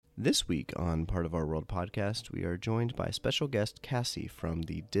This week on Part of Our World podcast, we are joined by special guest Cassie from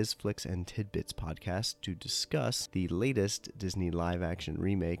the Disflix and Tidbits podcast to discuss the latest Disney live-action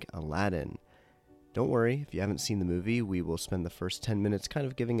remake, Aladdin. Don't worry, if you haven't seen the movie, we will spend the first 10 minutes kind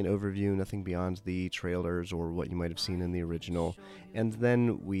of giving an overview, nothing beyond the trailers or what you might have seen in the original, and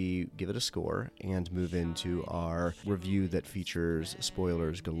then we give it a score and move into our review that features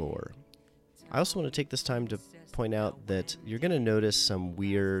spoilers galore. I also want to take this time to point out that you're going to notice some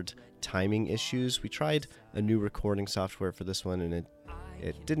weird timing issues. We tried a new recording software for this one, and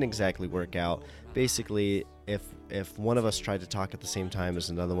it didn't exactly work out. Basically, if one of us tried to talk at the same time as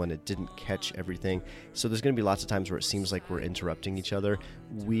another one, it didn't catch everything. So there's going to be lots of times where it seems like we're interrupting each other.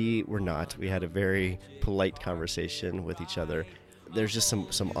 We were not. We had a very polite conversation with each other. There's just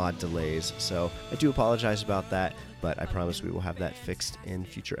some odd delays, so I do apologize about that, but I promise we will have that fixed in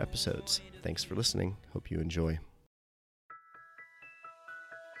future episodes. Thanks for listening. Hope you enjoy.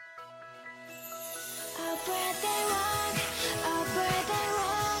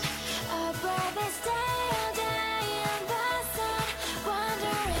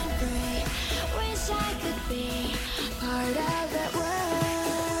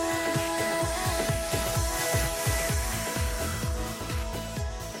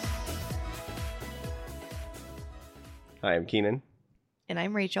 Hi, I'm Keenan. And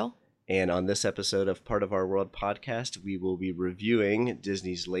I'm Rachel. And on this episode of Part of Our World podcast, we will be reviewing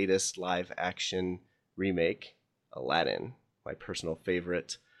Disney's latest live-action remake, Aladdin, my personal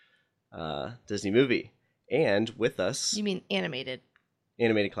favorite Disney movie. And with us... You mean animated?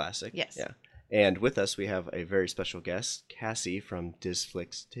 Animated classic. Yes. Yeah. And with us, we have a very special guest, Cassie from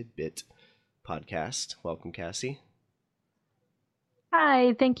Disflix Tidbit podcast. Welcome, Cassie.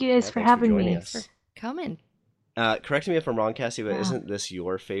 Hi, thank you guys for having me. Us. For coming. Correct me if I'm wrong, Cassie, but isn't this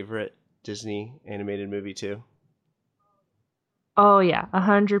your favorite Disney animated movie too? Oh yeah,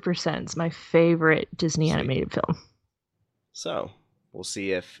 100%. It's my favorite Disney Sweet. Animated film. So, we'll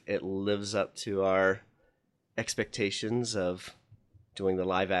see if it lives up to our expectations of doing the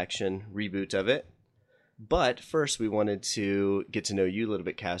live-action reboot of it. But first, we wanted to get to know you a little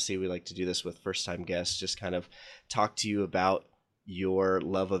bit, Cassie. We like to do this with first-time guests, just kind of talk to you about your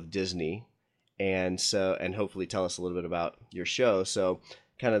love of Disney. And hopefully tell us a little bit about your show. So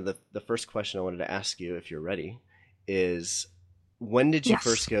kind of the first question I wanted to ask you, if you're ready, is when did you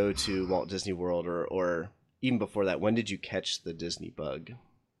first go to Walt Disney World, or even before that, when did you catch the Disney bug?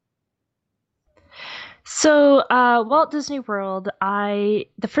 So Walt Disney World,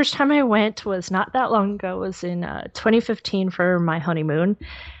 the first time I went was not that long ago. It was in 2015 for my honeymoon.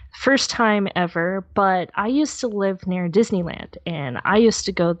 First time ever, but I used to live near Disneyland, and I used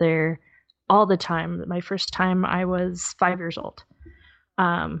to go there all the time. My first time I was 5 years old.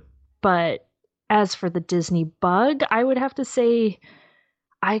 But as for the Disney bug, I would have to say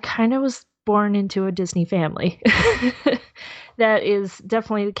I kind of was born into a Disney family. That is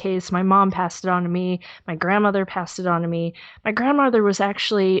definitely the case. My mom passed it on to me. My grandmother passed it on to me. My grandmother was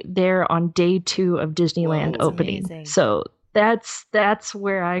actually there on day 2 of Disneyland opening. Amazing. So that's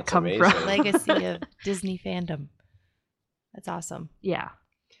where I come from. Legacy of Disney fandom. That's awesome. Yeah.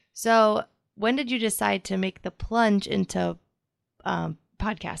 So when did you decide to make the plunge into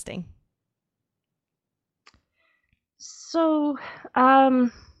podcasting? So, I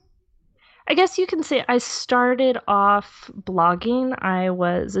guess you can say I started off blogging. I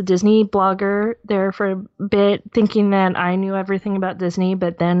was a Disney blogger there for a bit, thinking that I knew everything about Disney,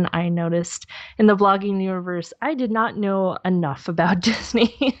 but then I noticed in the blogging universe, I did not know enough about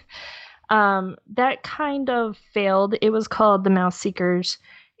Disney. That kind of failed. It was called The Mouse Seekers.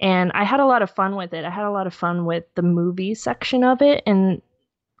 And I had a lot of fun with it. I had a lot of fun with the movie section of it. And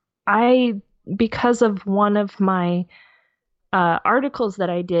because of one of my articles that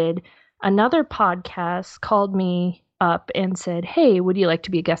I did, another podcast called me up and said, "Hey, would you like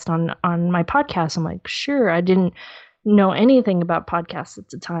to be a guest on my podcast?" I'm like, "Sure." I didn't know anything about podcasts at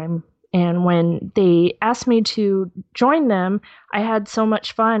the time. And when they asked me to join them, I had so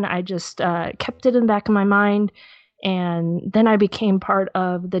much fun. I just kept it in the back of my mind. And then I became part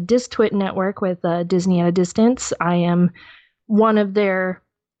of the DisTwit network with Disney at a Distance. I am one of their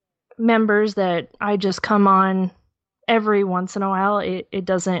members that I just come on every once in a while. It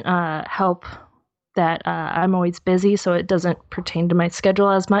doesn't help that I'm always busy, so it doesn't pertain to my schedule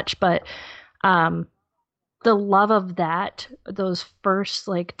as much. But the love of those first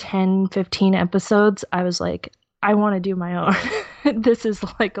 10, 15 episodes, I was like, I want to do my own. This is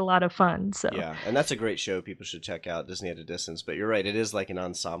a lot of fun. So yeah, and that's a great show. People should check out Disney at a Distance. But you're right, it is like an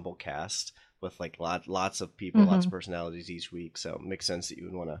ensemble cast with lots of people, lots of personalities each week. So it makes sense that you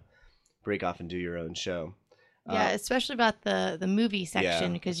would want to break off and do your own show. Yeah, especially about the movie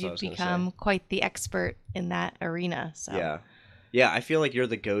section, because that's what I you've was gonna become quite the expert in that arena. So Yeah, I feel like you're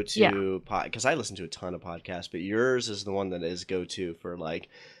the Yeah. go-to pod because I listen to a ton of podcasts, but yours is the one that is go-to for like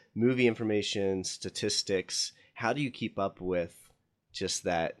movie information, statistics. How do you keep up with just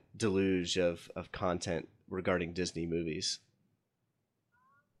that deluge of content regarding Disney movies?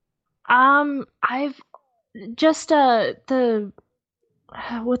 I've just the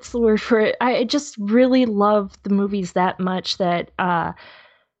what's the word for it? I just really love the movies that much that I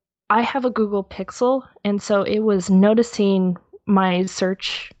have a Google Pixel, and so it was noticing my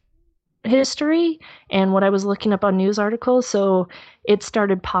search history and what I was looking up on news articles. So it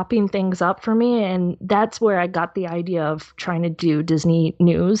started popping things up for me. And that's where I got the idea of trying to do Disney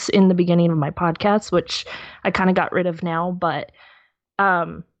news in the beginning of my podcast, which I kind of got rid of now. But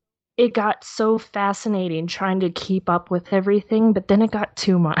um, it got so fascinating trying to keep up with everything. But then it got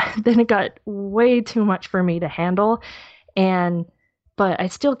too much. Then it got way too much for me to handle. And, but I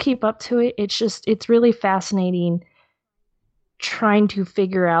still keep up to it. It's really fascinating trying to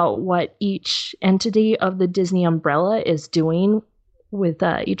figure out what each entity of the Disney umbrella is doing with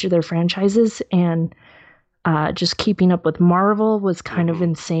each of their franchises. And just keeping up with Marvel was kind of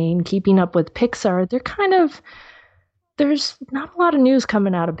insane. Keeping up with Pixar, there's not a lot of news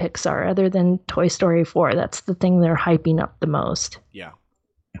coming out of Pixar other than Toy Story 4. That's the thing they're hyping up the most. Yeah.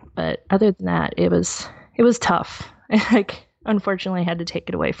 But other than that, it was tough. Like, unfortunately, I had to take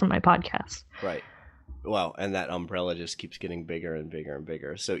it away from my podcast. Right. Well, and that umbrella just keeps getting bigger and bigger and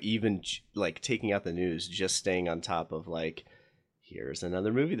bigger. So even like taking out the news, just staying on top of like, here's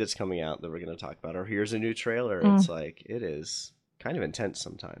another movie that's coming out that we're going to talk about, or here's a new trailer. It's like, it is kind of intense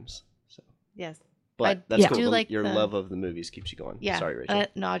sometimes. So yes, but that's cool. Do like your love of the movies keeps you going. Yeah. Sorry, Rachel.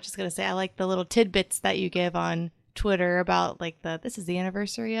 No, I was just gonna say I like the little tidbits that you give on Twitter about like this is the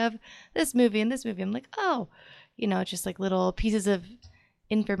anniversary of this movie and this movie. I'm like, oh, just like little pieces of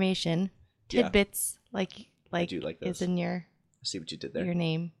information, tidbits, like I do like is those. in your. I see what you did there. Your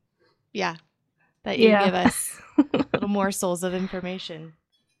name, yeah, that you give us little morsels of information.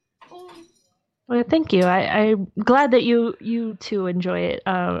 Well, thank you. I'm glad that you too enjoy it.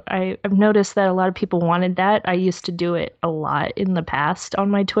 I've noticed that a lot of people wanted that. I used to do it a lot in the past on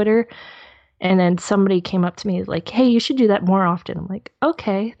my Twitter, and then somebody came up to me like, "Hey, you should do that more often." I'm like,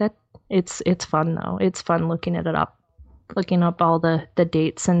 "Okay, it's fun though. It's fun looking up all the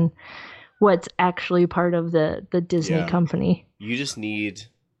dates and what's actually part of the Disney company." You just need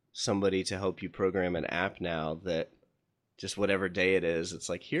somebody to help you program an app now that just whatever day it is, it's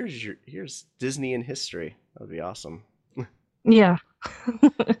like, here's Disney in history. That would be awesome. Yeah.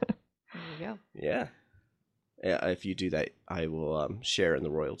 There you go. Yeah. If you do that, I will share in the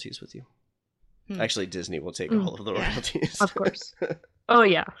royalties with you. Actually, Disney will take all of the royalties. Of course. Oh,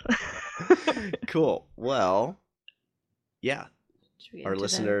 yeah. Cool. Well, yeah. Our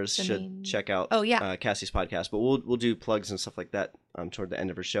listeners should check out Cassie's podcast, but we'll do plugs and stuff like that toward the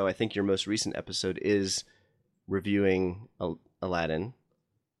end of her show. I think your most recent episode is reviewing Aladdin,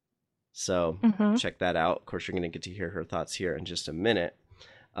 so check that out. Of course, you're going to get to hear her thoughts here in just a minute.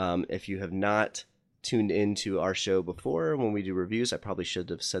 If you have not tuned into our show before when we do reviews, I probably should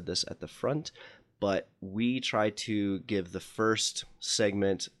have said this at the front, but we try to give the first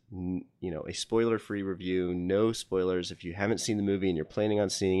segment a spoiler-free review, no spoilers. If you haven't seen the movie and you're planning on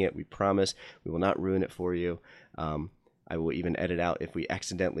seeing it, we promise we will not ruin it for you. I will even edit out if we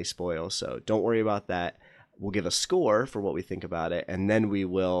accidentally spoil, so don't worry about that. We'll give a score for what we think about it, and then we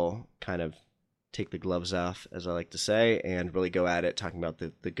will kind of take the gloves off, as I like to say, and really go at it, talking about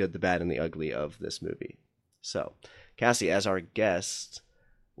the good, the bad, and the ugly of this movie. So, Cassie, as our guest,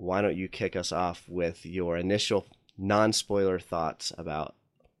 why don't you kick us off with your initial non-spoiler thoughts about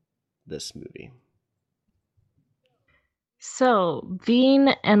this movie? So, being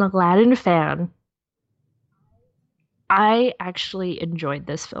an Aladdin fan, I actually enjoyed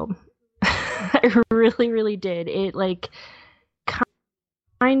this film. I really, really did. It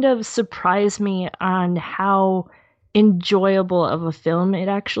kind of surprised me on how enjoyable of a film it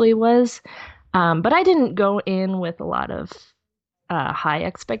actually was. But I didn't go in with a lot of high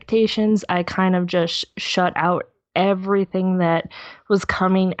expectations. I kind of just shut out everything that was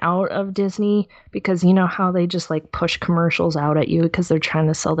coming out of Disney, because you know how they just like push commercials out at you because they're trying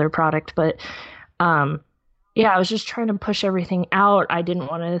to sell their product. But I was just trying to push everything out. I didn't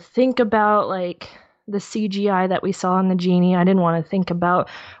want to think about like the CGI that we saw in the genie. I didn't want to think about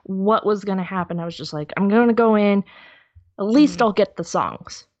what was going to happen. I was just like, I'm going to go in. At least I'll get the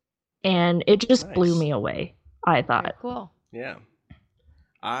songs. And it just blew me away, I thought. Very cool. Yeah.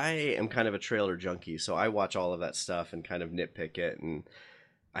 I am kind of a trailer junkie, so I watch all of that stuff and kind of nitpick it. And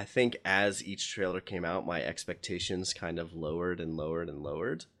I think as each trailer came out, my expectations kind of lowered and lowered and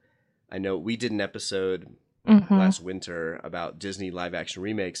lowered. I know we did an episode last winter about Disney live action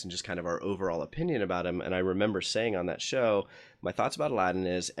remakes and just kind of our overall opinion about them. And I remember saying on that show, my thoughts about Aladdin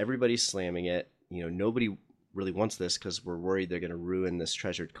is everybody's slamming it. You know, nobody really wants this because we're worried they're going to ruin this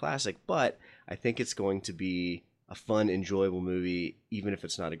treasured classic. But I think it's going to be a fun, enjoyable movie, even if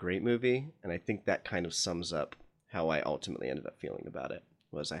it's not a great movie. And I think that kind of sums up how I ultimately ended up feeling about it.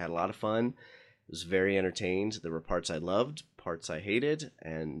 Was I had a lot of fun. Was very entertained. There were parts I loved, parts I hated,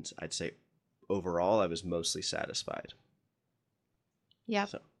 and I'd say overall I was mostly satisfied. Yeah.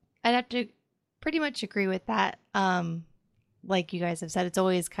 So. I'd have to pretty much agree with that. Like you guys have said, it's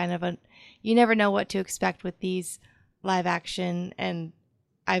always kind of you never know what to expect with these live action, and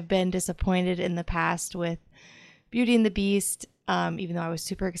I've been disappointed in the past with Beauty and the Beast, even though I was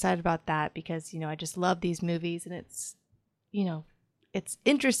super excited about that because, I just love these movies and it's, it's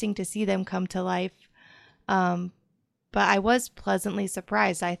interesting to see them come to life. But I was pleasantly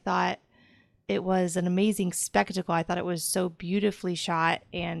surprised. I thought it was an amazing spectacle. I thought it was so beautifully shot,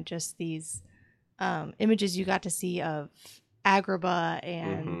 and just these images you got to see of Agrabah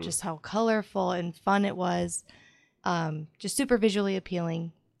and just how colorful and fun it was. Just super visually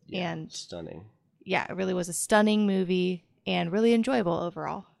appealing and stunning. Yeah, it really was a stunning movie and really enjoyable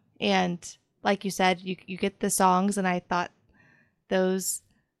overall. And like you said, you get the songs, and I thought those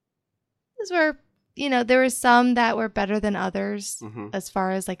were, there were some that were better than others as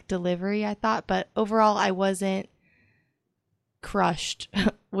far as like delivery, I thought, but overall I wasn't crushed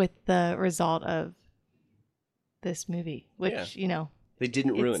with the result of this movie, which, they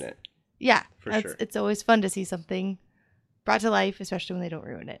didn't ruin it. Yeah, for sure. It's always fun to see something brought to life, especially when they don't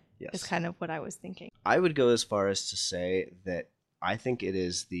ruin it. Yes. Is kind of what I was thinking. I would go as far as to say that I think it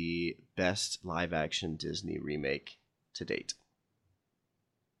is the best live action Disney remake to date.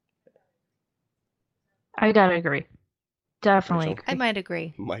 I gotta agree. Definitely Rachel? agree. I might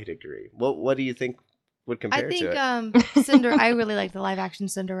agree. Might agree. What do you think would compare I think to it? I really like the live action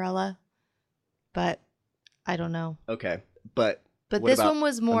Cinderella, but I don't know. Okay, but what this about one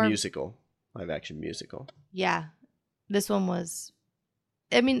was a more musical, live action musical. Yeah, this one was.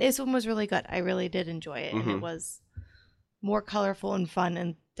 I mean, this one was really good. I really did enjoy it, and it was more colorful and fun,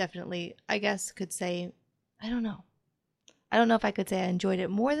 and definitely, I guess, could say, I don't know. I don't know if I could say I enjoyed it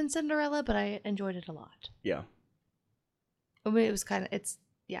more than Cinderella, but I enjoyed it a lot. Yeah. I mean, it was kind of, it's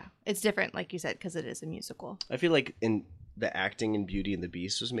different, like you said, because it is a musical. I feel like in the acting in Beauty and the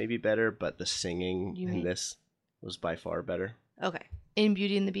Beast was maybe better, but the singing in this was by far better. Okay. In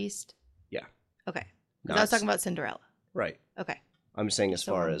Beauty and the Beast? Yeah. Okay. Because I was talking about Cinderella. Right. Okay. I'm saying as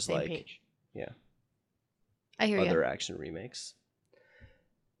far as like, page. Yeah. I hear you. Other action remakes.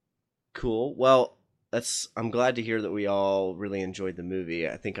 Cool. Well, I'm glad to hear that we all really enjoyed the movie.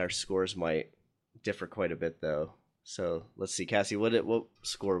 I think our scores might differ quite a bit though. So let's see, Cassie, what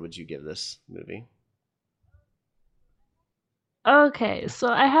score would you give this movie? Okay, so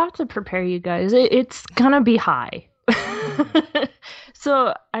I have to prepare you guys. It's gonna be high.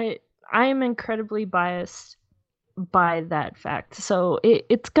 So I'm incredibly biased by that fact. So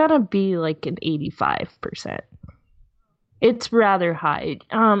it's gonna be like an 85%. It's rather high.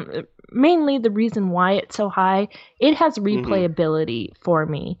 Mainly the reason why it's so high, it has replayability for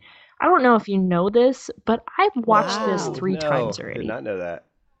me. I don't know if you know this, but I've watched this 3 times already. I did not know that.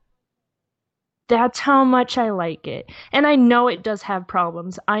 That's how much I like it. And I know it does have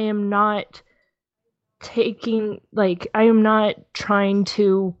problems. I am not trying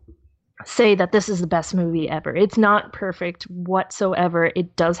to say that this is the best movie ever. It's not perfect whatsoever.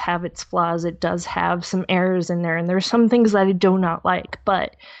 It does have its flaws. It does have some errors in there, and there's some things that I do not like,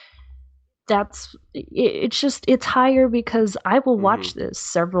 but it's higher because I will watch this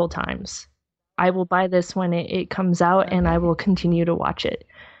several times. I will buy this when it comes out, and I will continue to watch it.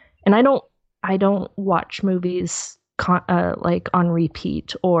 And I don't watch movies like on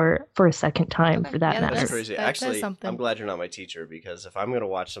repeat or for a second time for that matter. That's crazy. Actually, I'm glad you're not my teacher, because if I'm going to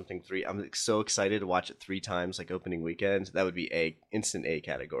watch something I'm so excited to watch it 3 times, like opening weekend, that would be instant A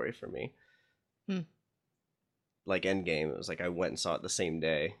category for me. Like Endgame, it was like I went and saw it the same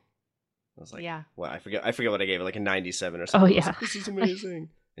day. I was like, well, I forget what I gave it, like a 97 or something. Oh yeah, like, this is amazing.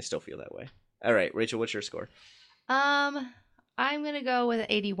 I still feel that way. All right, Rachel, what's your score? I'm gonna go with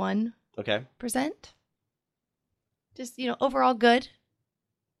 81%. Okay. Just, overall good.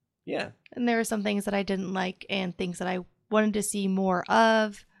 Yeah. And there were some things that I didn't like, and things that I wanted to see more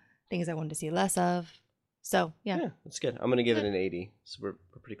of, things I wanted to see less of. So, yeah. Yeah, that's good. I'm going to give it an 80. So we're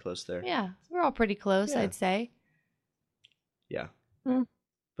pretty close there. Yeah, we're all pretty close, I'd say. Yeah.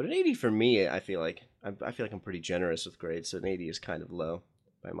 But an 80 for me, I feel like I'm pretty generous with grades, so an 80 is kind of low.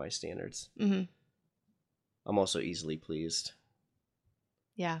 by my standards. Mm-hmm. I'm also easily pleased.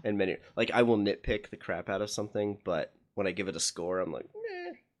 Yeah. And many, like, I will nitpick the crap out of something, but when I give it a score, I'm like,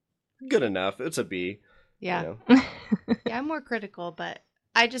 good enough. It's a B. Yeah. You know? Yeah, I'm more critical, but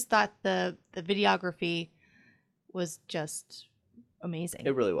I just thought the videography was just amazing.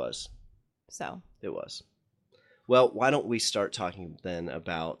 It really was. So. It was. Well, why don't we start talking then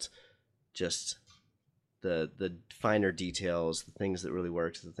about just the finer details, the things that really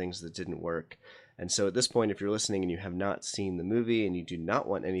worked, the things that didn't work. And so at this point, if you're listening and you have not seen the movie and you do not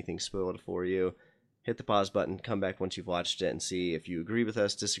want anything spoiled for you, hit the pause button, come back once you've watched it and see if you agree with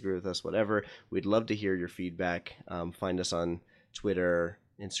us, disagree with us, whatever. We'd love to hear your feedback. Find us on Twitter,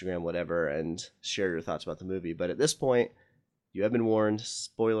 Instagram, whatever, and share your thoughts about the movie. But at this point, you have been warned.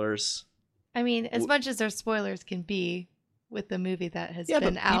 Spoilers. I mean, as much as there's spoilers can be with the movie that has been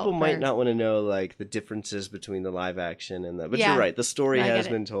out. Yeah, but people might not want to know like the differences between the live action and the. But you're right. The story has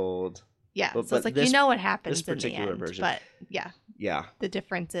been told. Yeah, but, so it's like you know what happens this particular in the end, version. but yeah, the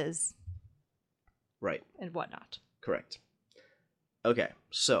differences, right, and whatnot. Correct. Okay,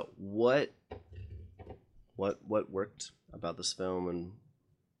 so what worked about this film, and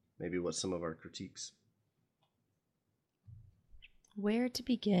maybe what some of our critiques? Where to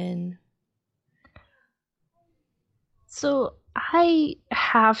begin? So I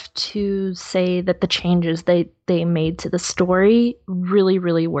have to say that the changes they made to the story really,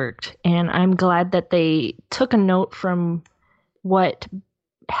 really worked. And I'm glad that they took a note from what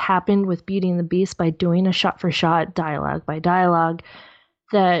happened with Beauty and the Beast by doing a shot-for-shot, dialogue by dialogue,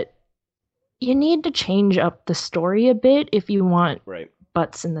 that you need to change up the story a bit if you want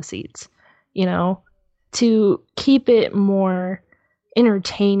butts in the seats, you know, to keep it more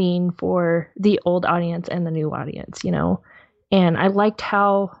entertaining for the old audience and the new audience, you know. And I liked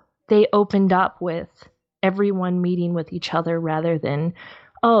how they opened up with everyone meeting with each other rather than,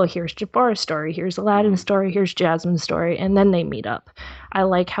 oh, here's Jafar's story, here's Aladdin's story, here's Jasmine's story, and then they meet up. I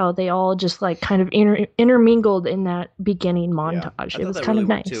like how they all just like kind of intermingled in that beginning montage. It was kind of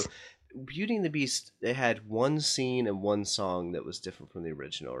nice. Too. Beauty and the Beast, they had one scene and one song that was different from the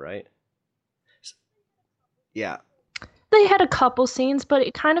original, right? Yeah. They had a couple scenes, but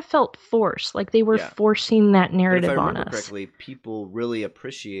it kind of felt forced. Like they were forcing that narrative on us. If I remember correctly, people really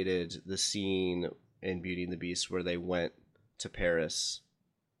appreciated the scene in Beauty and the Beast where they went to Paris,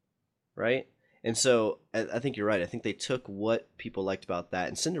 right? And so I think you're right. I think they took what people liked about that,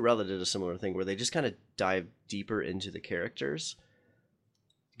 and Cinderella did a similar thing where they just kind of dive deeper into the characters,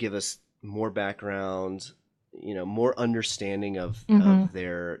 give us more background, you know, more understanding of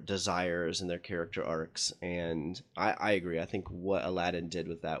their desires and their character arcs. And I agree. I think what Aladdin did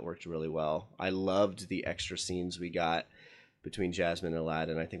with that worked really well. I loved the extra scenes we got between Jasmine and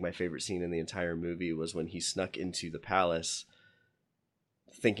Aladdin. I think my favorite scene in the entire movie was when he snuck into the palace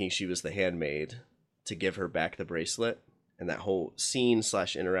thinking she was the handmaid to give her back the bracelet. And that whole scene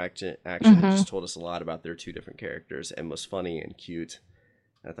 / interaction just told us a lot about their two different characters and was funny and cute.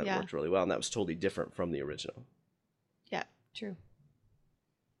 I thought it worked really well, and that was totally different from the original. Yeah, true.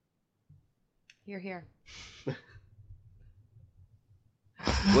 You're here.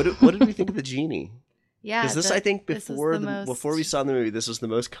 What did we think of the genie? Yeah, because this, I think, before we saw the movie, this was the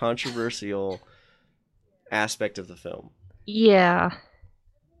most controversial aspect of the film. Yeah.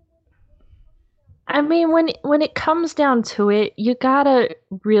 I mean, when it comes down to it, you gotta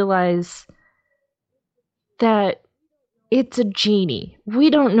realize that it's a genie. We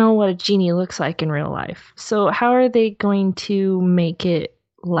don't know what a genie looks like in real life. So how are they going to make it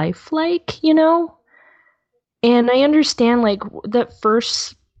lifelike, you know? And I understand, like, that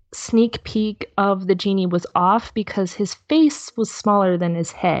first sneak peek of the genie was off because his face was smaller than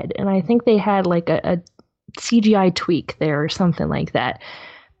his head. And I think they had, like, a CGI tweak there or something like that.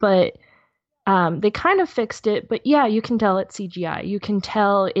 But they kind of fixed it, but yeah, you can tell it's CGI. You can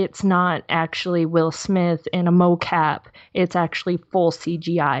tell it's not actually Will Smith in a mocap. It's actually full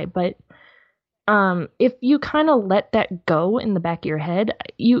CGI. But if you kind of let that go in the back of your head,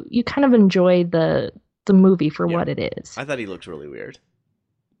 you kind of enjoy the movie for what it is. I thought he looked really weird.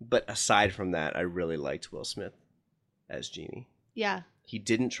 But aside from that, I really liked Will Smith as Genie. Yeah. He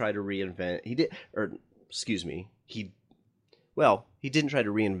didn't try to reinvent... He didn't try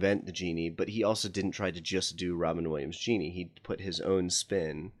to reinvent the Genie, but he also didn't try to just do Robin Williams' Genie. He put his own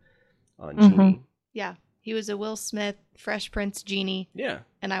spin on Genie. Yeah. He was a Will Smith Fresh Prince Genie. Yeah.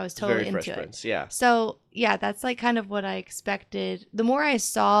 And I was totally into Fresh it. Prince, yeah. So, yeah, that's like kind of what I expected. The more I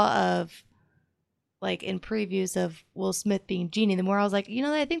saw of, like, in previews of Will Smith being Genie, the more I was like, you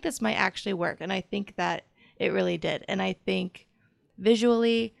know, I think this might actually work. And I think that it really did. And I think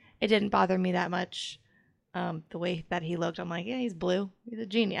visually, it didn't bother me that much. The way that he looked, I'm like, yeah, he's blue. He's a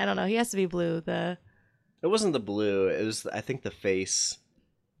genie. I don't know. He has to be blue. It wasn't the blue. It was, I think, the face.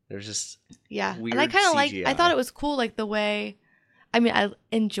 There's just weird and I kind of like. I CGI. thought it was cool, like the way. I mean, I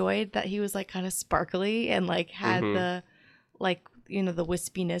enjoyed that he was like kind of sparkly and like had the, like the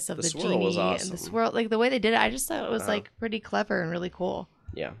wispiness of the swirl genie was awesome. and the swirl, like the way they did it. I just thought it was like pretty clever and really cool.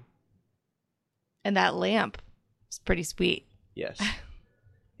 Yeah. And that lamp was pretty sweet. Yes.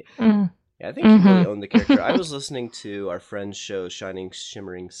 Mm. Yeah, I think he really owned the character. I was listening to our friend's show, Shining,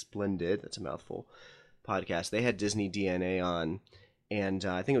 Shimmering, Splendid. That's a mouthful. Podcast. They had Disney DNA on, and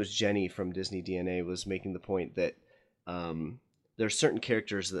I think it was Jenny from Disney DNA was making the point that there are certain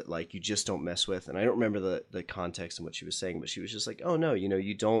characters that like you just don't mess with. And I don't remember the context in what she was saying, but she was just like, "Oh no,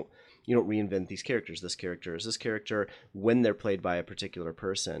 you don't reinvent these characters. This character is this character when they're played by a particular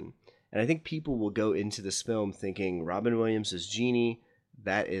person." And I think people will go into this film thinking Robin Williams is Genie.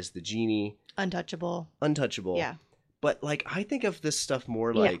 That is the genie. Untouchable. Yeah. But like I think of this stuff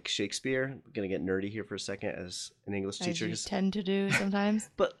more like Shakespeare. I'm gonna get nerdy here for a second as an English teacher. As you tend to do sometimes.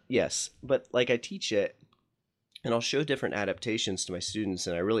 But like I teach it and I'll show different adaptations to my students,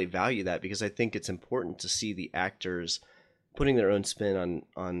 and I really value that because I think it's important to see the actors putting their own spin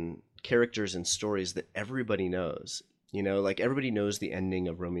on characters and stories that everybody knows. Like everybody knows the ending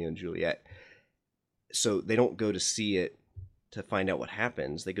of Romeo and Juliet. So they don't go to see it to find out what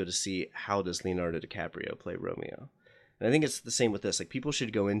happens. They go to see how does Leonardo DiCaprio play Romeo. And I think it's the same with this. Like people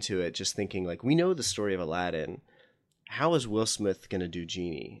should go into it just thinking like, we know the story of Aladdin. How is Will Smith going to do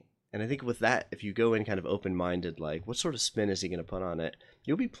Genie? And I think with that, if you go in kind of open-minded, like what sort of spin is he going to put on it?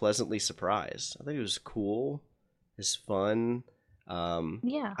 You'll be pleasantly surprised. I think it was cool. It's fun.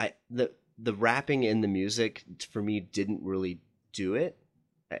 The rapping in the music for me didn't really do it.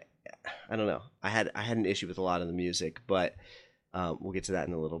 I don't know. I had an issue with a lot of the music, but we'll get to that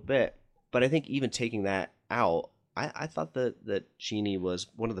in a little bit. But I think even taking that out, I thought that Genie was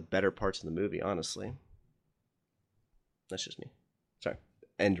one of the better parts of the movie, honestly. That's just me. Sorry.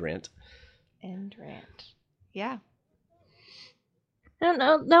 End rant. Yeah.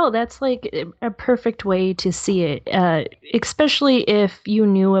 No, that's like a perfect way to see it, especially if you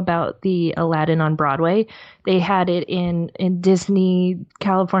knew about the Aladdin on Broadway. They had it in Disney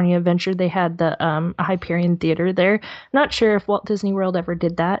California Adventure. They had the Hyperion Theater there. Not sure if Walt Disney World ever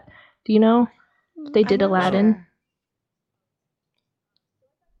did that. Do you know? They did Aladdin. Sure.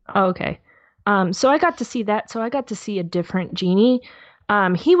 Oh, okay. So I got to see that. So I got to see a different genie.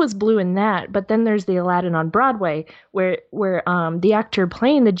 He was blue in that, but then there's the Aladdin on Broadway where the actor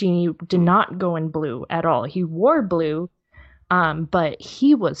playing the genie did not go in blue at all. He wore blue, but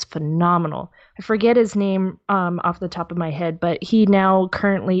he was phenomenal. I forget his name off the top of my head, but he now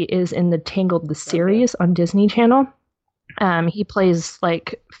currently is in the Tangled the series on Disney Channel. He plays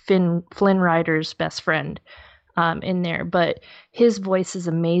like Flynn Rider's best friend in there, but his voice is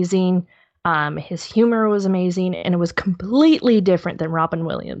amazing. His humor was amazing, and it was completely different than Robin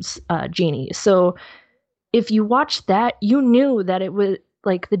Williams' Genie. So if you watched that, you knew that it was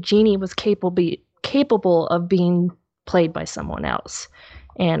like the Genie was capable of being played by someone else.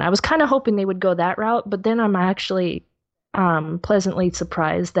 And I was kind of hoping they would go that route, but then I'm actually pleasantly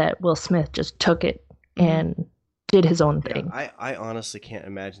surprised that Will Smith just took it and did his own thing. Yeah, I honestly can't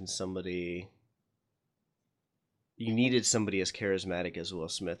imagine somebody... You needed somebody as charismatic as Will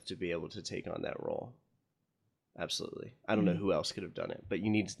Smith to be able to take on that role. Absolutely. I don't know who else could have done it, but you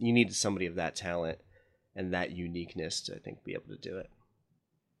needed somebody of that talent and that uniqueness to, I think, be able to do it.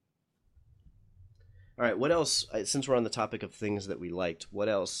 All right, what else, since we're on the topic of things that we liked, what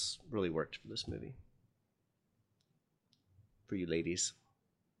else really worked for this movie? For you ladies.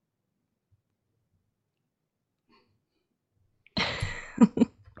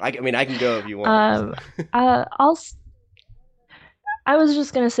 I mean, I can go if you want. I was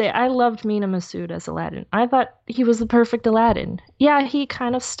just going to say, I loved Mina Masood as Aladdin. I thought he was the perfect Aladdin. Yeah, he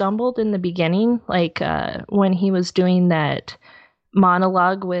kind of stumbled in the beginning, like when he was doing that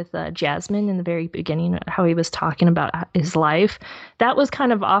monologue with Jasmine in the very beginning, how he was talking about his life. That was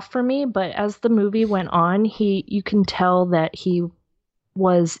kind of off for me, but as the movie went on, you can tell that he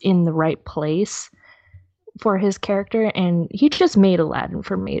was in the right place for his character, and he just made Aladdin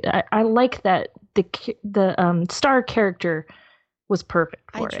for me. I like that the star character was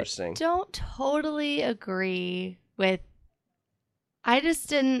perfect for it. I don't totally agree with. I just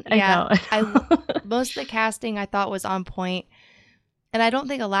didn't. Most of the casting I thought was on point, and I don't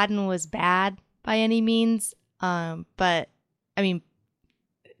think Aladdin was bad by any means. But I mean,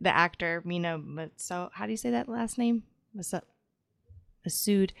 the actor Mina. So how do you say that last name?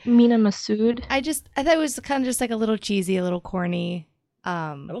 Masood. Mina Masood. I thought it was kind of just like a little cheesy, a little corny.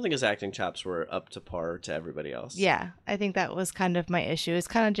 I don't think his acting chops were up to par to everybody else. Yeah, I think that was kind of my issue. It's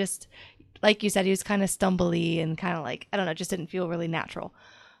kind of just, like you said, he was kind of stumbly and kind of like, I don't know, just didn't feel really natural.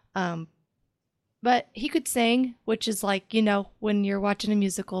 But he could sing, which is like, you know, when you're watching a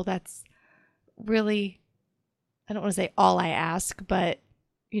musical, that's really, I don't want to say all I ask, but,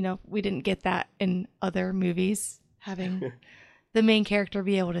 you know, we didn't get that in other movies, having the main character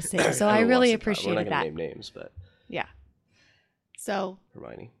be able to sing. So I really appreciated that. We're not going to name names, but yeah. So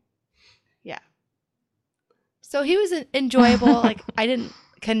Hermione. Yeah. So he was enjoyable. Like, I didn't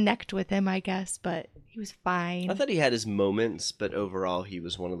connect with him, I guess, but he was fine. I thought he had his moments, but overall he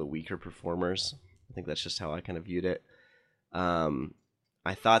was one of the weaker performers. I think that's just how I kind of viewed it.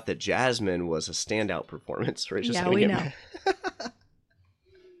 I thought that Jasmine was a standout performance. Rachel's yeah, we know.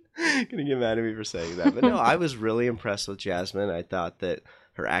 Gonna get mad at me for saying that, but no, I was really impressed with Jasmine. I thought that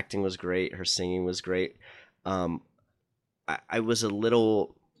her acting was great, her singing was great. I was a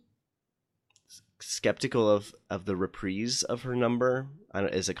little skeptical of the reprise of her number.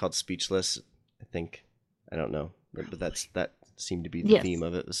 Is it called Speechless? I think, I don't know, but that seemed to be the theme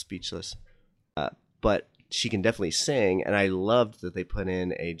of it, was Speechless. But she can definitely sing, and I loved that they put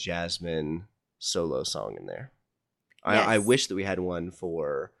in a Jasmine solo song in there. Yes. I wish that we had one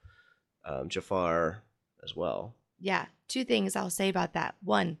for Jafar as well. Yeah, two things I'll say about that.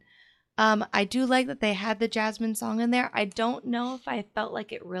 One, I do like that they had the Jasmine song in there. I don't know if I felt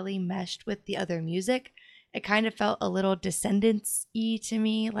like it really meshed with the other music. It kind of felt a little Descendants-y to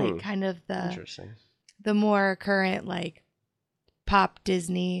me, like kind of the more current, like, pop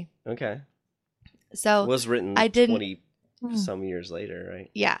Disney. Okay. So it was written 20 some years later,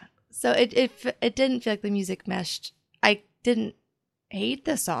 right? Yeah. So it didn't feel like the music meshed. I didn't hate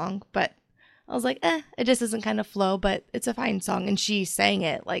the song, but I was like, it just doesn't kind of flow, but it's a fine song. And she sang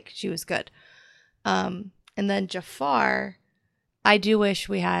it like she was good. And then Jafar, I do wish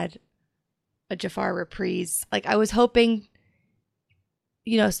we had a Jafar reprise. Like, I was hoping,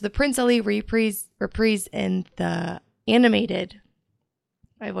 you know, so the Prince Ali reprise in the animated,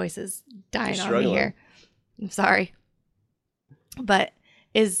 my voice is dying on me here. I'm sorry. But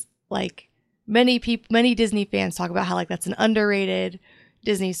is like many Disney fans talk about how like that's an underrated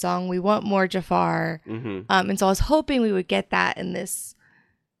Disney song. We want more Jafar. And so I was hoping we would get that in this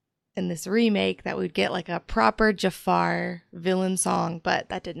remake, that we'd get like a proper Jafar villain song, but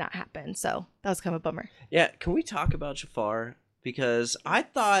that did not happen. So that was kind of a bummer. Yeah, can we talk about Jafar? Because I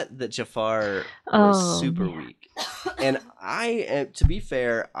thought that Jafar was super weak. And to be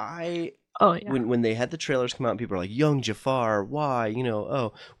fair, when they had the trailers come out and people were like, young Jafar, why? You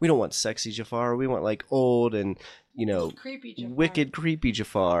know, we don't want sexy Jafar. We want like old and, you know, wicked, creepy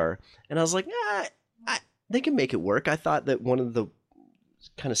Jafar. And I was like, they can make it work. I thought that one of the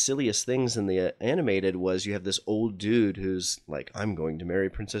kind of silliest things in the animated was you have this old dude who's like, I'm going to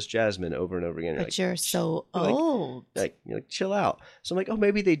marry Princess Jasmine over and over again. But you're so old. Like, chill out. So I'm like,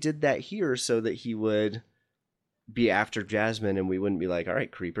 maybe they did that here so that he would be after Jasmine and we wouldn't be like, all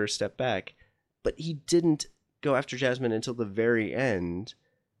right, creeper, step back. But he didn't go after Jasmine until the very end.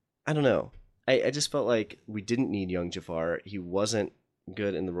 I don't know. I just felt like we didn't need young Jafar. He wasn't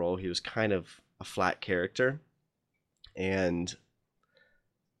good in the role. He was kind of a flat character. And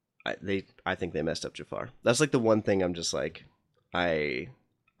I think they messed up Jafar. That's like the one thing I'm just like, I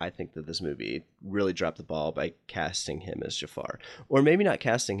think that this movie really dropped the ball by casting him as Jafar. Or maybe not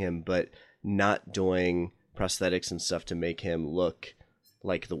casting him, but not doing prosthetics and stuff to make him look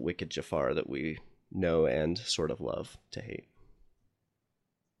like the wicked Jafar that we know and sort of love to hate.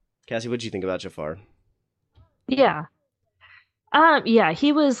 Cassie, what did you think about Jafar? Yeah.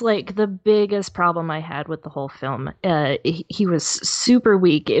 He was like the biggest problem I had with the whole film. He was super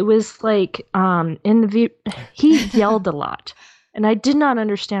weak. It was like he yelled a lot. And I did not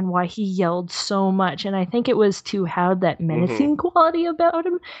understand why he yelled so much. And I think it was to have that menacing quality about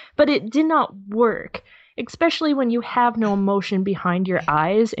him. But it did not work, especially when you have no emotion behind your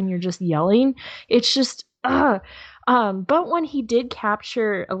eyes and you're just yelling. It's just, but when he did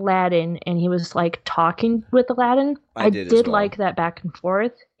capture Aladdin and he was like talking with Aladdin, I did like that back and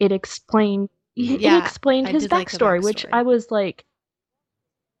forth. It explained his backstory, which I was like,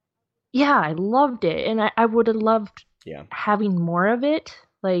 yeah, I loved it. And I would have loved having more of it,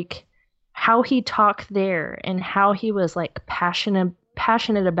 like how he talked there and how he was like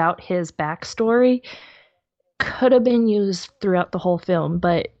passionate about his backstory could have been used throughout the whole film,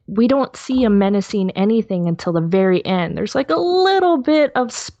 but we don't see him menacing anything until the very end. There's like a little bit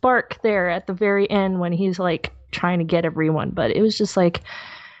of spark there at the very end when he's like trying to get everyone, but it was just like,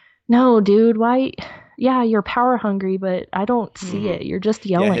 no, dude, why? Yeah, you're power hungry, but I don't see it. You're just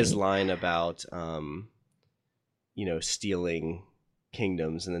yelling. Yeah, his line about, stealing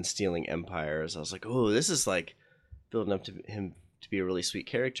kingdoms and then stealing empires. I was like, oh, this is like building up to him to be a really sweet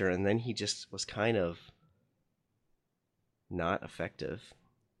character, and then he just was kind of not effective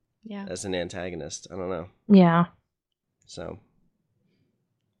Yeah. as an antagonist. I don't know. Yeah. So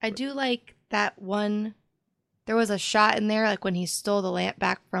I do like that one. There was a shot in there, like when he stole the lamp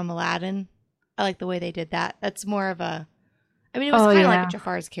back from Aladdin. I like the way they did that. That's more of a, I mean, it was Oh, kind of yeah. like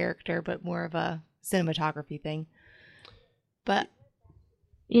Jafar's character, but more of a cinematography thing. But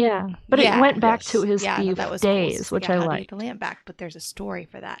Yeah. But Yeah. it went back Yes. to his yeah, I thought thief that was cool. days, It's which yeah, I how to like. get the lamp back, but there's a story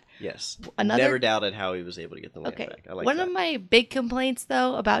for that. yes, Another never doubted how he was able to get the lamp Okay. back. I like One that. of my big complaints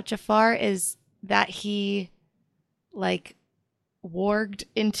though about Jafar is that he like warged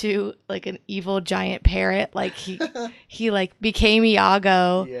into like an evil giant parrot. Like he like became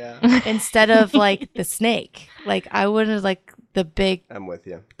Iago Yeah, instead of like the snake. Like I wanted like the big I'm with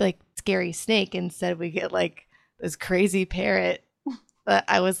you. like scary snake. Instead we get like this crazy parrot. But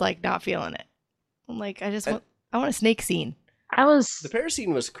I was like not feeling it. I'm like I want a snake scene. I was The parrot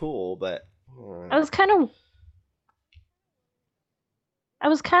scene was cool, but I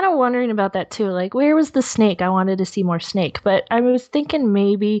was kind of wondering about that too. Like, where was the snake? I wanted to see more snake, but I was thinking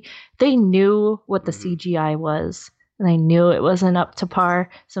maybe they knew what the Mhm. CGI was, and they knew it wasn't up to par.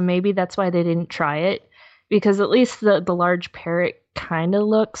 So maybe that's why they didn't try it, because at least the large parrot kind of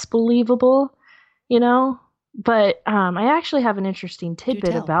looks believable, you know. But I actually have an interesting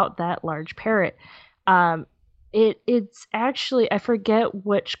tidbit tell. about that large parrot. Um, it's actually, I forget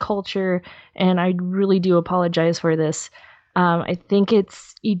which culture, and I really do apologize for this. I think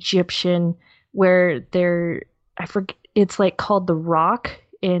it's Egyptian, where I forget, it's like called the Rock,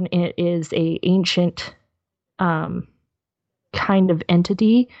 and it is a ancient um, kind of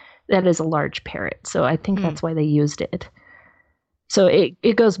entity that is a large parrot. So I think that's why they used it. So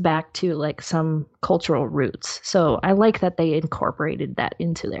it goes back to like some cultural roots. So I like that they incorporated that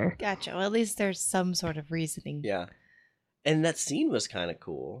into there. Gotcha. Well, at least there's some sort of reasoning. yeah. And that scene was kind of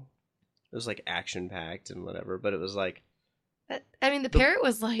cool. It was like action packed and whatever, but it was like I mean, the parrot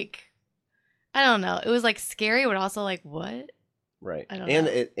was like, I don't know. It was like scary, but also like, what? right. I don't and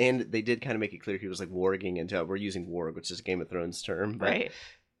know. and they did kind of make it clear he was like warging into. We're using warg, which is a Game of Thrones term, but Right.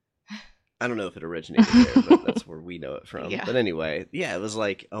 I don't know if it originated there, but that's where we know it from. Yeah. But anyway, yeah, it was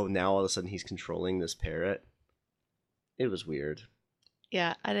like, oh, now all of a sudden he's controlling this parrot. It was weird.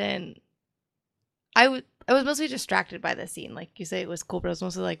 Yeah, I didn't. I was mostly distracted by the scene. Like you say, it was cool, but I was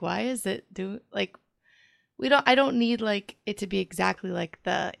mostly like, why is it like I don't need like it to be exactly like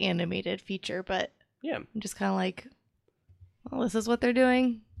the animated feature, but Yeah. I'm just kind of like, well, this is what they're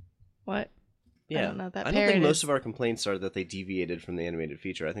doing. What? Yeah. don't know, that I don't think parrot most is- of our complaints are that they deviated from the animated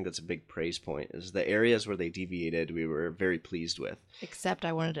feature. I think that's a big praise point. Is the areas where they deviated, we were very pleased with. Except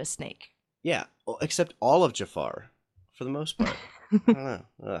I wanted a snake. Yeah, except all of Jafar, for the most part. I don't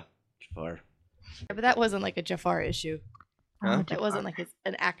know. Jafar. But that wasn't like a Jafar issue. Huh? That wasn't like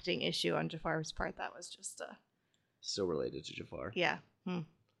an acting issue on Jafar's part. That was just Still related to Jafar. yeah.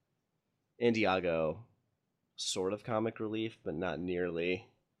 And Iago, sort of comic relief, but not nearly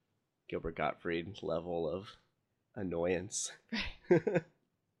Gilbert Gottfried level of annoyance.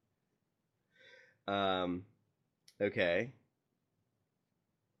 Okay.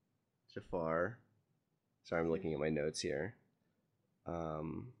 Jafar. Sorry, I'm looking at my notes here.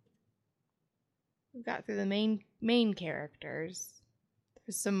 We got through the main characters.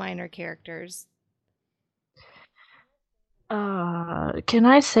 There's some minor characters. Can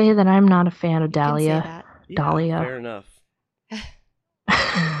I say that I'm not a fan of You can say Dahlia? that. Yeah, Dahlia. fair enough.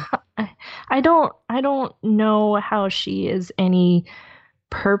 I don't know how she is any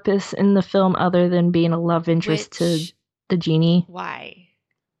purpose in the film other than being a love interest to Which- the genie. Why?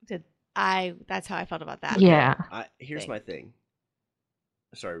 That's how I felt about that. Yeah. Here's thing. my thing.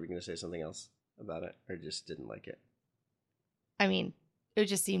 Sorry, were you going to say something else about it? Or just didn't like it? I mean, it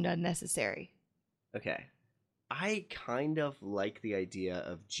just seemed unnecessary. Okay. I kind of like the idea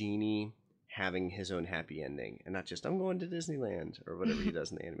of Genie having his own happy ending and not just, I'm going to Disneyland or whatever he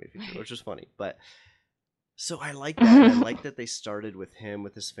does in the animated feature, which was funny. But so I like that. And I like that they started with him,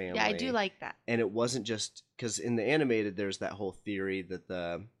 with his family. Yeah, I do like that. And it wasn't just because in the animated, there's that whole theory that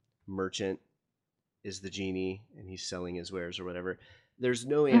the merchant is the genie and he's selling his wares or whatever. There's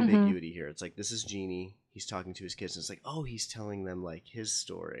no ambiguity here. It's like, this is Genie. He's talking to his kids. And it's like, oh, he's telling them like his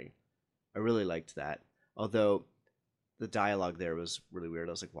story. I really liked that. Although the dialogue there was really weird.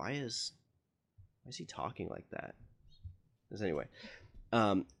 I was like, why is he talking like that? As anyway,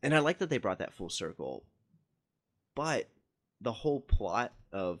 and I like that they brought that full circle. But the whole plot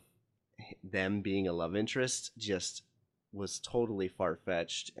of them being a love interest just was totally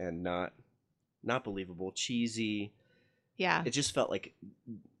far-fetched and not believable, cheesy. Yeah. It just felt like,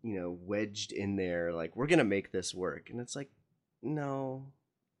 wedged in there, like, we're gonna make this work. And it's like, no.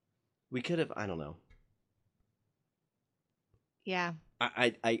 We could have, I don't know. Yeah.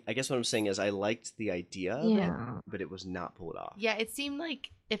 I guess what I'm saying is I liked the idea of it, but it was not pulled off. Yeah, it seemed like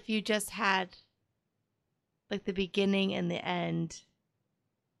if you just had like the beginning and the end,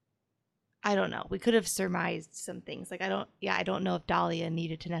 I don't know. We could have surmised some things. Like I don't know if Dahlia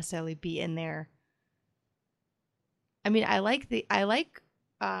needed to necessarily be in there. I mean, I like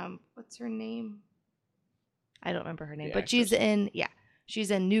what's her name? I don't remember her name, but she's in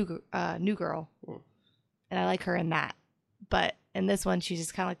New Girl. And I like her in that. But in this one, she's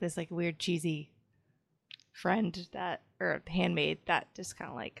just kind of like this like weird cheesy friend or handmaid that just kind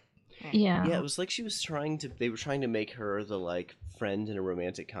of like Yeah, it was like they were trying to make her the like friend in a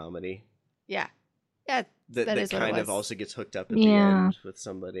romantic comedy. Yeah, that is kind what of also gets hooked up at the end with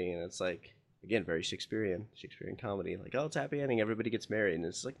somebody, and it's like, again, very Shakespearean comedy. Like, oh, it's happy ending, everybody gets married, and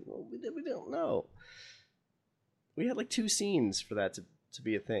it's like, well, we don't know. We had like 2 scenes for that to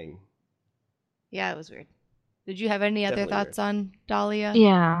be a thing. Yeah, it was weird. Did you have any other thoughts on Dahlia?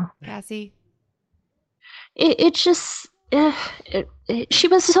 Yeah, Cassie. It just she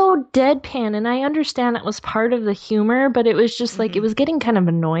was so deadpan, and I understand that was part of the humor, but it was just like it was getting kind of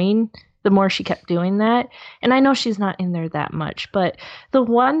annoying the more she kept doing that. And I know she's not in there that much, but the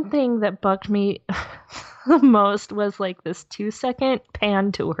one thing that bugged me the most was like this 2-second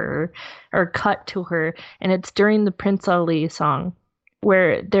pan to her or cut to her, and it's during the Prince Ali song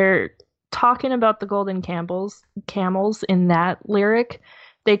where they're talking about the golden camels in that lyric.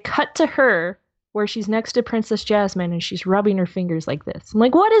 They cut to her where she's next to Princess Jasmine and she's rubbing her fingers like this. I'm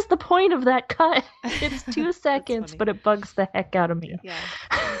like, what is the point of that cut? It's 2 seconds, but it bugs the heck out of me. Yeah,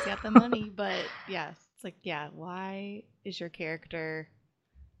 he's got the money, but yeah, it's like, why is your character?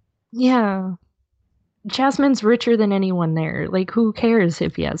 Yeah. Jasmine's richer than anyone there. Like, who cares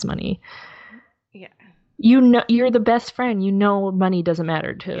if he has money? Yeah. You're the best friend. Money doesn't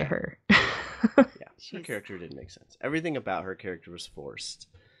matter to her. Her character didn't make sense. Everything about her character was forced.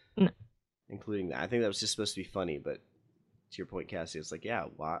 No. Including that. I think that was just supposed to be funny, but to your point, Cassie, it's like,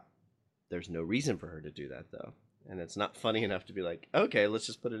 why? There's no reason for her to do that, though. And it's not funny enough to be like, okay, let's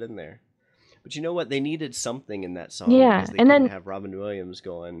just put it in there. But you know what? They needed something in that song. Yeah, because they and couldn't then have Robin Williams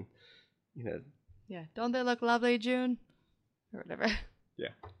going, Yeah, don't they look lovely, June? Or whatever.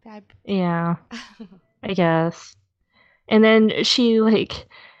 Yeah. Yeah, I guess. And then she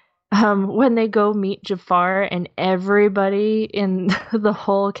when they go meet Jafar and everybody in the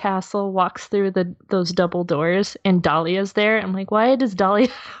whole castle walks through those double doors and Dahlia's there. I'm like, why does Dahlia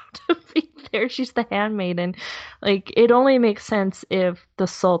have to be there? She's the handmaiden. Like, it only makes sense if the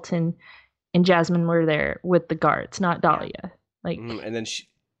Sultan and Jasmine were there with the guards, not Dahlia. Like, and then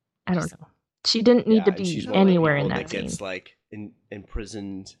I don't know. She didn't need to be anywhere in that scene. Gets like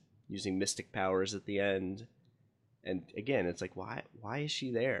imprisoned using mystic powers at the end. And again, it's like, why is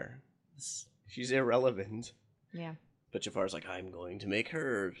she there? She's irrelevant. Yeah. But Jafar's like, I'm going to make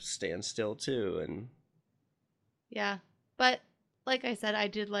her stand still too, and yeah. But like I said, I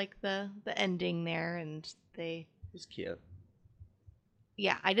did like the ending there, and it was cute.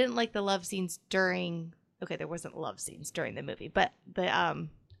 Yeah, I didn't like the love scenes during. Okay, there wasn't love scenes during the movie, but you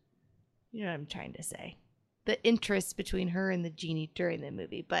know what I'm trying to say, the interest between her and the genie during the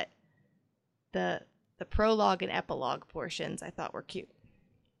movie, but the prologue and epilogue portions I thought were cute.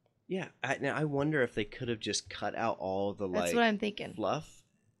 Yeah, now I wonder if they could have just cut out all the That's what I'm thinking. Fluff,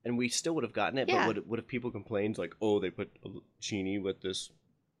 and we still would have gotten it. Yeah. But would have people complained like, oh, they put a genie with this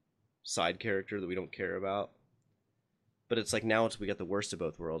side character that we don't care about? But it's like now we got the worst of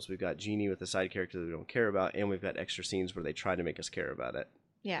both worlds. We've got genie with a side character that we don't care about, and we've got extra scenes where they try to make us care about it.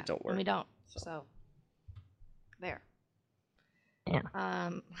 Yeah, don't work. And we don't. So there.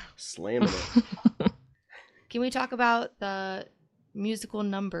 Yeah. Slamming it. Can we talk about the musical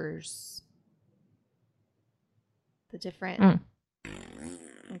numbers? The different.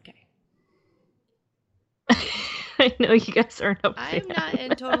 Okay. I know you guys aren't up. I'm not in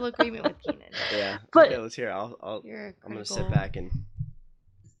total agreement with Keenan. Yeah, but okay, let's hear it. I'm gonna sit back and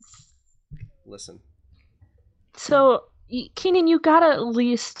listen. So, Keenan, you gotta at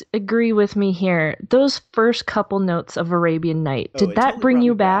least agree with me here. Those first couple notes of Arabian Night, did that totally bring brought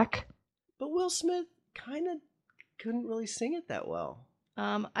you me back? But Will Smith kind of couldn't really sing it that well.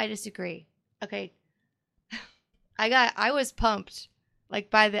 I disagree. Okay. I was pumped. Like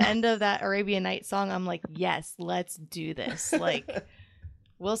by the end of that Arabian Night song, I'm like, yes, let's do this. Like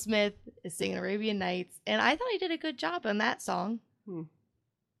Will Smith is singing Arabian Nights, and I thought he did a good job on that song. I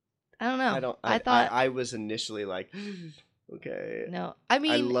don't know. I thought I was initially like Okay. No, I I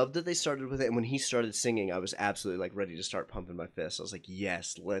mean, love that they started with it, and when he started singing, I was absolutely like ready to start pumping my fists. I was like,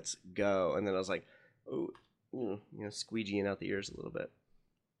 "Yes, let's go!" And then I was like, "Oh, squeegeeing out the ears a little bit."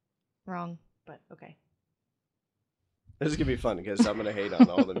 wrong, but okay. This is gonna be fun because I'm gonna hate on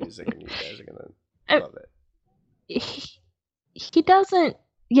all the music, and you guys are gonna Uh, love it. he doesn't.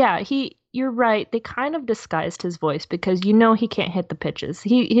 Yeah, you're right. They kind of disguised his voice because he can't hit the pitches.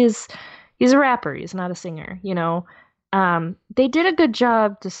 He's a rapper. He's not a singer. They did a good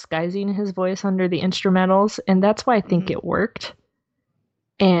job disguising his voice under the instrumentals, and that's why I think Mhm. it worked.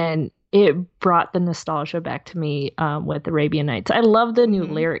 And it brought the nostalgia back to me with Arabian Nights. I love the new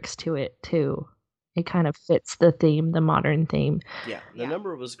Mhm. lyrics to it too. It kind of fits the theme, the modern theme. Yeah, the Yeah.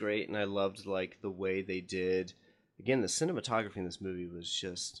 number was great, and I loved like the way they did. Again, the cinematography in this movie was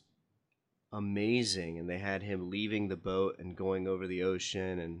just amazing, and they had him leaving the boat and going over the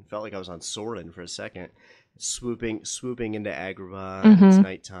ocean, and felt like I was on Soren for a second, swooping into Agrabah, and it's Mhm.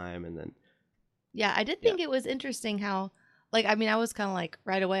 nighttime, and then Yeah, I did Yeah. think it was interesting how, like, I mean, I was kind of like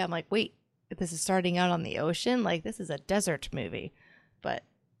right away. I'm like, wait, if this is starting out on the ocean, like this is a desert movie, but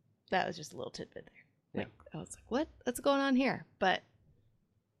that was just a little tidbit there. Yeah. Like, I was like, what's going on here? But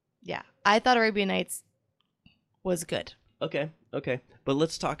yeah, I thought Arabian Nights was good. okay, but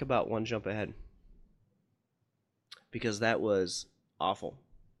let's talk about One Jump Ahead because that was awful.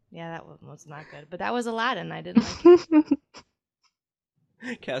 Yeah, that one was not good, but that was Aladdin. I didn't like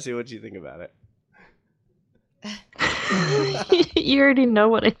it. Cassie, what do you think about it? You already know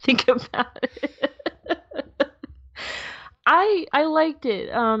what I think about it. I liked it.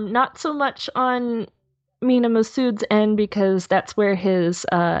 Not so much on Mina Masood's end because that's where his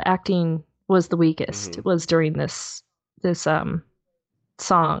acting was the weakest. Mhm. Was during this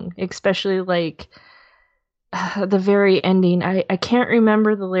song, especially like the very ending. I can't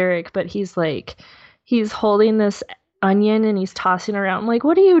remember the lyric, but he's holding this onion and he's tossing around. Like,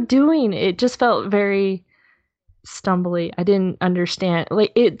 what are you doing? It just felt very stumbly. I didn't understand.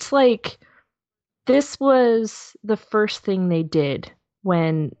 Like, it's like this was the first thing they did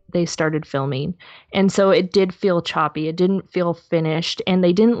when they started filming. And so it did feel choppy. It didn't feel finished. And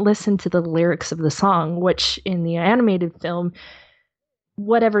they didn't listen to the lyrics of the song, which in the animated film,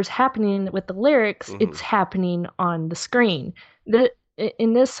 whatever's happening with the lyrics, Mhm. it's happening on the screen.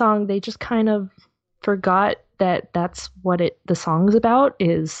 In this song, they just kind of forgot that that's what the song's about,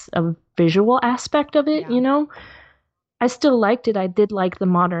 is a visual aspect of it, Yeah. I still liked it. I did like the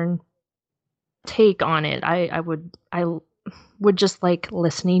modern take on it. I would just like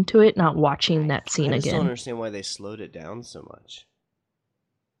listening to it, not watching that scene I just don't again. understand why they slowed it down so much.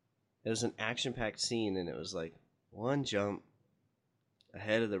 It was an action-packed scene, and it was like one jump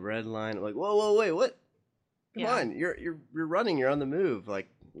ahead of the red line. I'm like, whoa, wait, what? Come Yeah. on, you're running, you're on the move. Like,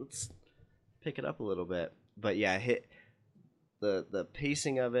 let's pick it up a little bit. But yeah, hit the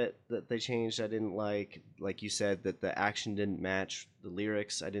pacing of it that they changed. I didn't like you said that the action didn't match the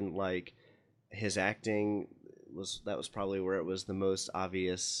lyrics. I didn't like his acting that was probably where it was the most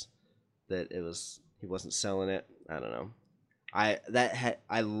obvious that he wasn't selling it. I don't know. I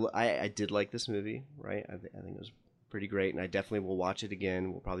did like this movie, right? I think it was pretty great, and I definitely will watch it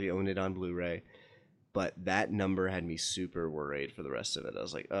again. We'll probably own it on Blu-ray. But that number had me super worried for the rest of it. I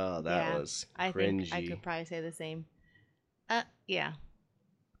was like, oh, that was I cringy. think I could probably say the same. Yeah,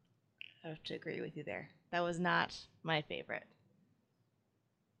 I have to agree with you there. That was not my favorite.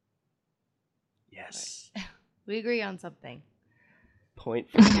 Yes. We agree on something. Point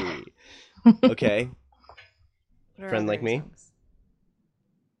for me. Okay. What are Friend other Like Me? songs? Is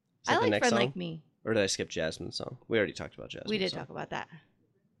that I the like next Friend song? Like Me. Or did I skip Jasmine's song? We already talked about Jasmine's We did song. talk about that.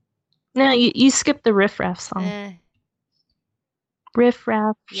 No, you skipped the Riff Raff song. Riff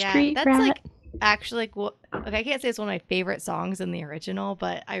Raff, Yeah, Street that's Rat. like actually like okay, I can't say it's one of my favorite songs in the original,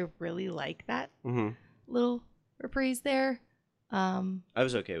 but I really like that Mm-hmm. little reprise there. I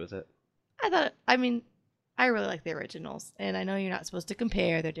was okay with it. I mean, I really like the originals, and I know you're not supposed to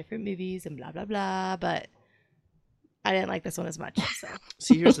compare, they're different movies and blah blah blah, but I didn't like this one as much. So,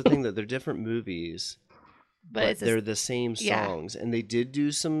 See, here's the thing that they're different movies, but it's they're the same yeah. songs. And they did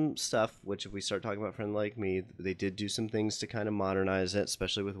do some stuff, which if we start talking about Friend Like Me, they did do some things to kind of modernize it,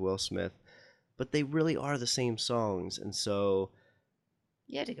 especially with Will Smith. But they really are the same songs. And so,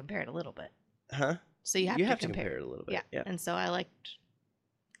 You had to compare it a little bit. huh? So you have to compare it a little bit. Yeah. And so I liked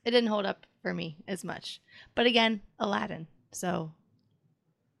it. Didn't hold up for me as much. But again, Aladdin. So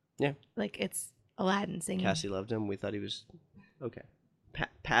Yeah. like it's Aladdin singing. Cassie loved him. We thought he was okay.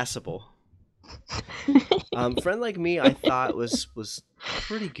 Passable. Friend Like Me, I thought was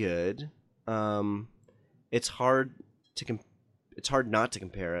pretty good. It's hard to it's hard not to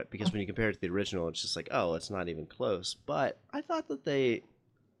compare it, because when you compare it to the original, it's just like, oh, it's not even close. But I thought that they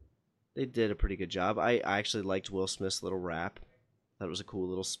did a pretty good job. I actually liked Will Smith's little rap. Thought it was a cool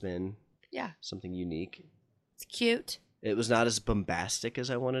little spin, Yeah, something unique. it's cute. It was not as bombastic as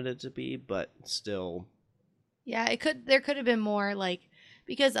I wanted it to be, but still. Yeah, there could have been more, like,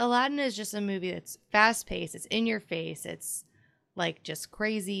 because Aladdin is just a movie that's fast paced, it's in your face, it's like just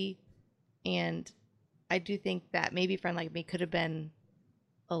crazy, and I do think that maybe Friend Like Me could have been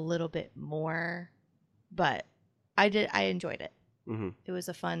a little bit more, but I enjoyed it. Mm-hmm. It was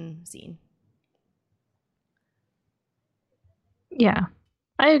a fun scene. Yeah,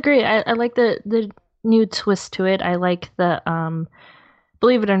 I agree. I like the new twist to it. I like the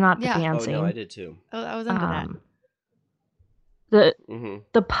believe it or not, the Yeah. dancing. Oh no, I did too. Oh, I was into that. The Mm-hmm.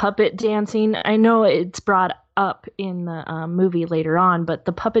 the puppet dancing. I know it's brought up in the movie later on, but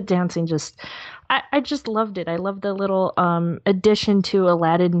the puppet dancing I just loved it. I loved the little addition to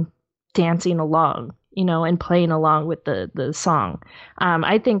Aladdin dancing along, and playing along with the song.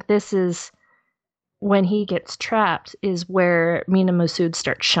 I think this is when he gets trapped is where Mina Masood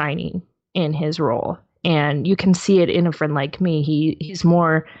starts shining in his role. And you can see it in A Friend Like Me. He's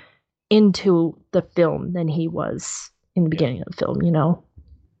more into the film than he was in the beginning of the film.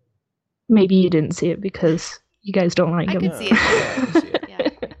 Maybe you didn't see it because you guys don't like I him. could see it. Yeah, I could see it. Yeah.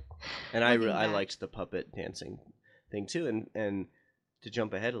 And Looking I back. liked the puppet dancing thing too. And to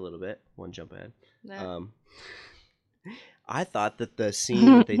jump ahead a little bit, one jump ahead. No. I thought that the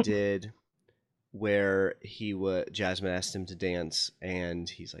scene that they did where Jasmine asked him to dance and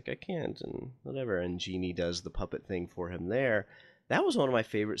he's like, I can't, and whatever, and Genie does the puppet thing for him there. That was one of my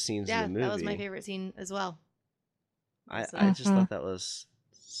favorite scenes in the movie. That was my favorite scene as well. I So- just thought that was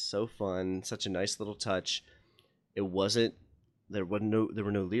so fun, such a nice little touch. There were no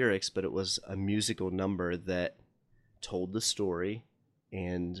lyrics, but it was a musical number that told the story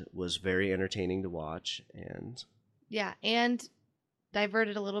and was very entertaining to watch. And Yeah, and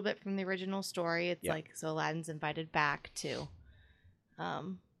diverted a little bit from the original story. It's Yeah. like, so Aladdin's invited back to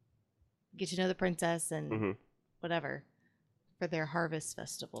get to know the princess and Mhm. whatever for their harvest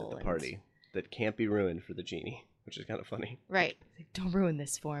festival. at the and- party that can't be ruined for the genie, which is kind of funny. Right. He's like, don't ruin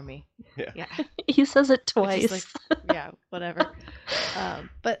this for me. Yeah. Yeah. He says it Which twice. is like, yeah, whatever.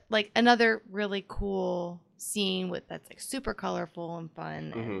 But like another really cool scene that's like super colorful and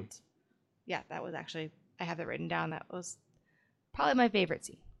fun. Mhm. And yeah, that was actually, I have that written down. That was probably my favorite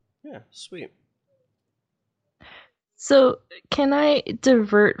scene. Yeah, sweet. So, can I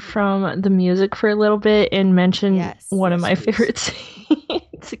divert from the music for a little bit and mention Yes. one of Yes, my please. favorite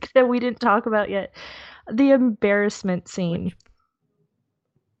scenes that we didn't talk about yet? The embarrassment scene.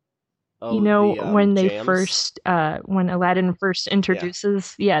 Oh, when they jams? first, when Aladdin first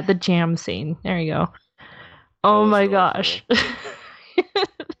introduces, the jam scene. There you go. Oh was my really gosh.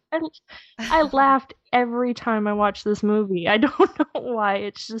 I laughed every time I watched this movie. I don't know why.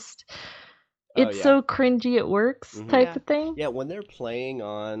 It's just, Oh, it's yeah. so cringy it works Mhm. type Yeah. of thing. Yeah, when they're playing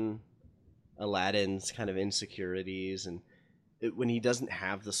on Aladdin's kind of insecurities and when he doesn't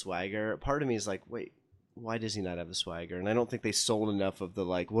have the swagger, part of me is like, wait, why does he not have the swagger? And I don't think they sold enough of the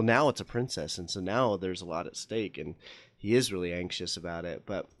like, well, now it's a princess, and so now there's a lot at stake, and he is really anxious about it.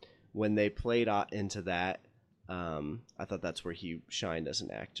 But when they played into that, I thought that's where he shined as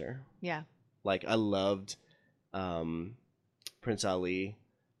an actor. Yeah. Like I loved Prince Ali,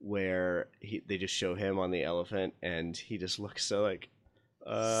 where they just show him on the elephant, and he just looks so like,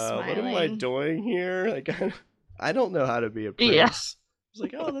 what am I Smiling. doing here? Like I don't know how to be a prince. Yeah. I was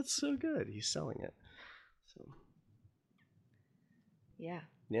like, oh, that's so good. He's selling it. So Yeah.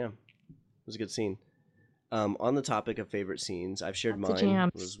 yeah, it was a good scene. On the topic of favorite scenes, I've shared Lots of mine.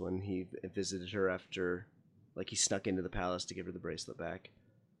 jams. Was when he visited her after, like he snuck into the palace to give her the bracelet back.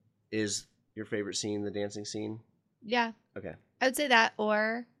 Is your favorite scene the dancing scene? Yeah. Okay. I would say that,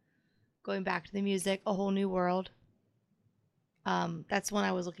 or going back to the music, A Whole New World. That's one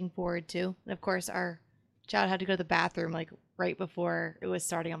I was looking forward to. And of course, our child had to go to the bathroom like right before it was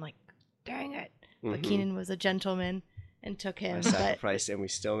starting. I'm like, dang it. But Mhm. Keenan was a gentleman and took him. I But sacrificed, and we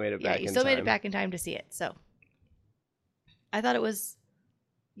still made it yeah, back you in still time. made it back in time to see it. So I thought it was,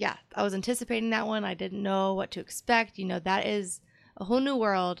 yeah, I was anticipating that one. I didn't know what to expect. That is A Whole New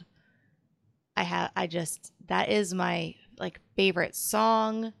World. That is my like favorite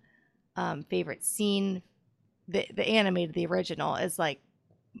song, favorite scene. The animated, the original is like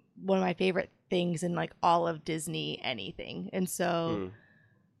one of my favorite things in like all of Disney anything. And so Mm.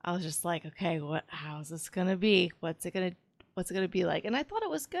 I was just like, okay, how's this gonna be? What's it gonna be like? And I thought it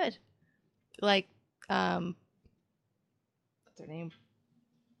was good. Like, what's her name?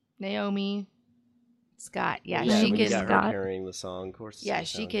 Naomi Scott. Yeah, yeah, she when you can. got her Scott. carrying the song, of course. It's Yeah, gonna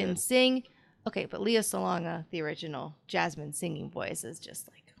she sound can good. sing. Okay, but Leah Salonga, the original Jasmine singing voice, is just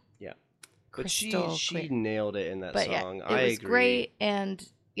like Yeah, but crystal she clear. nailed it in that But yeah, song. it I was agree. great, and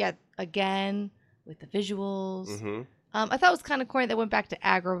yeah, again with the visuals. Mm-hmm. I thought it was kind of corny that went back to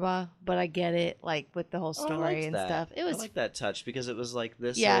Agrabah, but I get it, like with the whole Oh, I story liked and that. stuff. It was I like that touch because it was like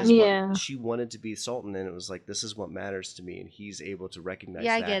this Yeah. is Yeah. what she wanted to be Sultan, and it was like this is what matters to me, and he's able to recognize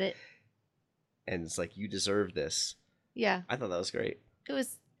yeah, I that. get it. And it's like you deserve this. Yeah, I thought that was great. it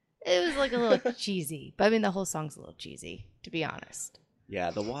was like a little cheesy, but I mean the whole song's a little cheesy, to be honest. Yeah,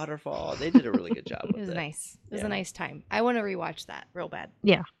 the waterfall. They did a really good job It with was it. nice. It was Yeah. a nice time. I want to rewatch that real bad.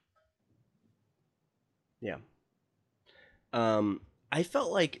 Yeah. I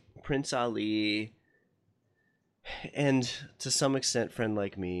felt like Prince Ali, and to some extent, Friend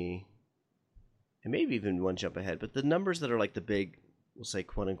Like Me, and maybe even one jump ahead, but the numbers that are like the big, we'll say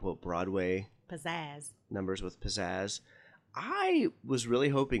quote unquote Broadway Pizzazz. numbers with pizzazz, I was really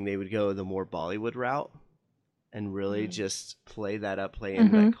hoping they would go the more Bollywood route and really just play that up, play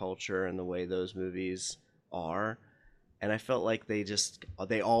into that culture and the way those movies are. And I felt like they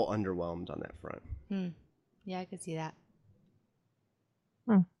all underwhelmed on that front. Yeah, I could see that.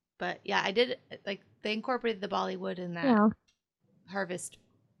 Hmm. But yeah, I did like they incorporated the Bollywood in that Yeah. harvest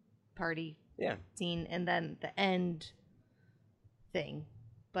party Yeah. scene, and then the end thing.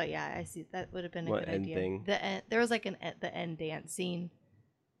 But yeah, I see that would have been a What good end idea. thing? The end, there was like the end dance scene.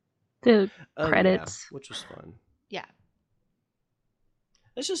 The Oh, credits. yeah, which was fun. Yeah,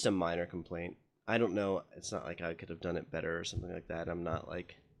 It's just a minor complaint. I don't know. It's not like I could have done it better or something like that. I'm not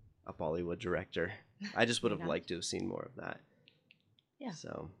like a Bollywood director. I just would You're have not. liked to have seen more of that. Yeah.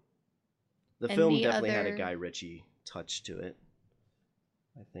 So the And film the definitely had a other- Guy Ritchie touch to it,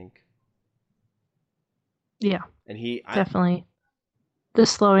 I think. Yeah, And he definitely. The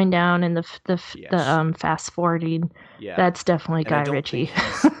slowing down and Yes. the fast forwarding. yeah. That's definitely And I Guy don't Ritchie.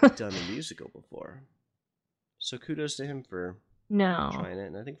 think he's done a musical before. So kudos to him for No. trying it,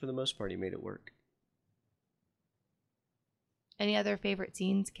 and I think for the most part he made it work. Any other favorite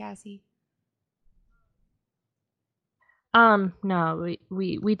scenes, Cassie? No,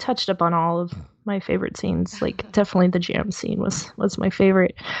 we touched up on all of my favorite scenes. Like definitely the jam scene was my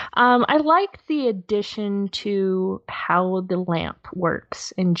favorite. I like the addition to how the lamp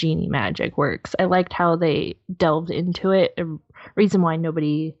works and genie magic works. I liked how they delved into it. A reason why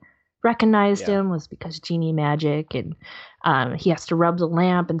nobody recognized Yeah. him was because genie magic, and he has to rub the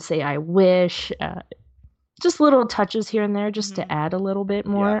lamp and say "I wish." Just little touches here and there, just Mhm. to add a little bit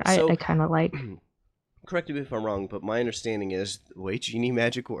more. Yeah, so- I kind of like. Correct me if I'm wrong, but my understanding is the way genie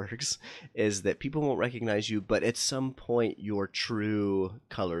magic works is that people won't recognize you, but at some point your true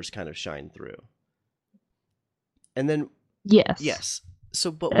colors kind of shine through. And then Yes.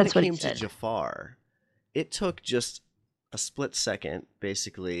 So, but That's when what it he came to said. Jafar, it took just a split second,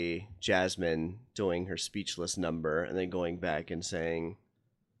 basically, Jasmine doing her speechless number and then going back and saying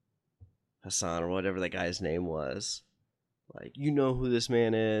Hassan or whatever that guy's name was, like, you know who this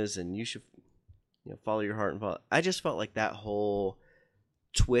man is and you should, follow your heart and follow. I just felt like that whole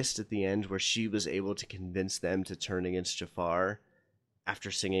twist at the end where she was able to convince them to turn against Jafar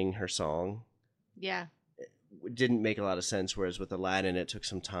after singing her song Yeah. didn't make a lot of sense, whereas with Aladdin it took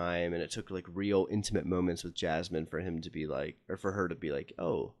some time and it took like real intimate moments with Jasmine for him to be like, or for her to be like,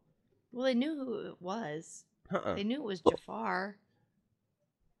 oh, Well, they knew who it was. They knew it was Jafar.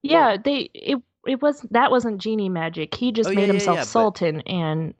 Yeah, that wasn't genie magic. He just Oh, made yeah, himself but- sultan,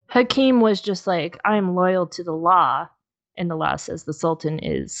 and Hakim was just like, I'm loyal to the law, and the law says the sultan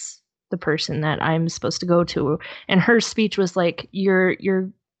is the person that I'm supposed to go to. And her speech was like, your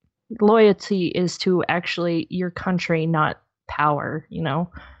loyalty is to actually your country, not power,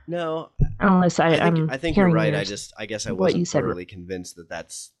 No, Unless I I'm think you're hearing right. yours. I guess I what you wasn't said. thoroughly convinced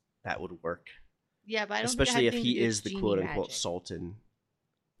that would work, Yeah, but I don't especially think if that had he anything to do is with the genie quote unquote magic. sultan.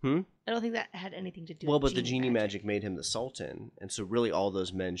 I don't think that had anything to do Well, with but the genie magic made him the sultan, and so really all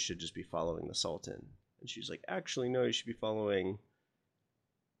those men should just be following the sultan. And she's like, actually, no, you should be following,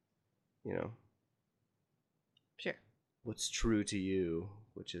 Sure. what's true to you,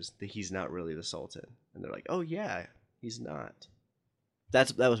 which is that he's not really the sultan. And they're like, oh yeah, he's not.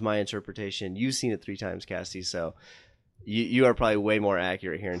 That was my interpretation. You've seen it 3 times, Cassie, so you are probably way more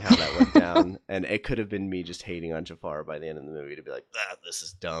accurate here in how that went down. And it could have been me just hating on Jafar by the end of the movie to be like, this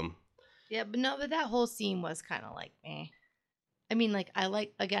is dumb. Yeah, but that whole scene was kind of like, eh. I mean, like,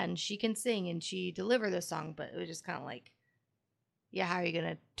 again, she can sing and she delivered the song, but it was just kind of like, yeah, how are you going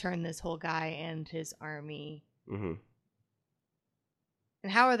to turn this whole guy and his army? Mm-hmm.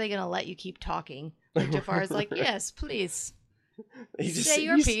 And how are they going to let you keep talking? Like, Jafar's like, yes, please. Say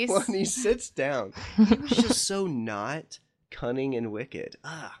your piece. When he sits down, he was just so not cunning and wicked.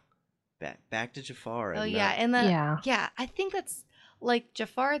 Back to Jafar. Oh And yeah, not, and Yeah. I think that's like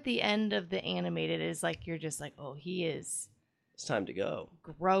Jafar at the end of the animated is like you're just like, oh, he is it's time to go.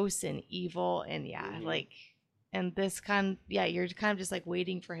 gross and evil, and like, and this you're kind of just like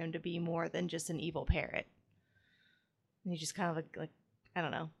waiting for him to be more than just an evil parrot. And he just kind of like I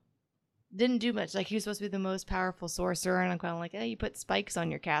don't know, didn't do much. Like he was supposed to be the most powerful sorcerer, and I'm kind of like, you put spikes on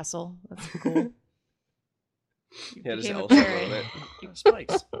your castle. That's cool. Yeah, just became a elves parrot. above it. Give him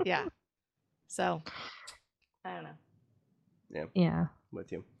spikes. Yeah. So, I don't know. Yeah.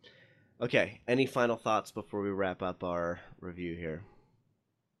 With you. Okay. Any final thoughts before we wrap up our review here?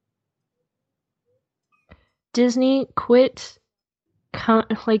 Disney, quit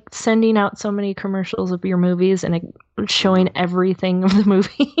like sending out so many commercials of your movies and showing everything of the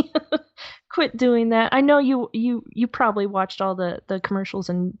movie. Quit doing that. I know you probably watched all the commercials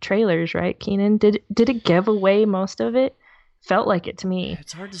and trailers, right, Keenan? Did it give away most of it? Felt like it to me.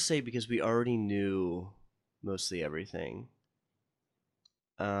 It's hard to say because we already knew mostly everything.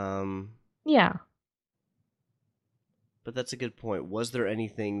 Yeah. But that's a good point. Was there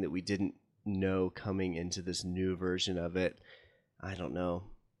anything that we didn't know coming into this new version of it? I don't know.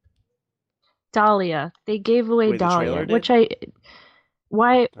 Dahlia. They gave away Wait, the trailer Dahlia, did? which I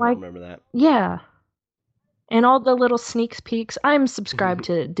don't remember that. Yeah. And all the little sneak peeks. I'm subscribed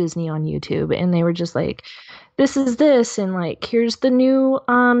to Disney on YouTube, and they were just like, this is this, and like, here's the new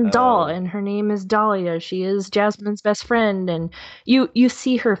doll, and her name is Dahlia. She is Jasmine's best friend, and you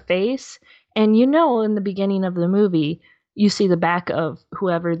see her face, and in the beginning of the movie, you see the back of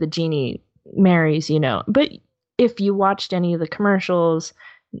whoever the genie marries, But if you watched any of the commercials,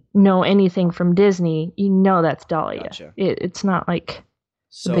 know anything from Disney, that's Dahlia. Gotcha. It's not like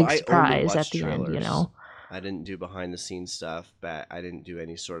So a big I only surprise at watched the trailers. end, I didn't do behind the scenes stuff, but I didn't do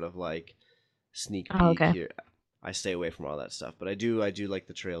any sort of like sneak peek okay. here. I stay away from all that stuff, but I do like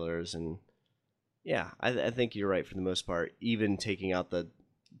the trailers, and yeah, I think you're right for the most part. Even taking out the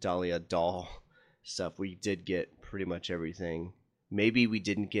Dahlia doll stuff, we did get pretty much everything. Maybe we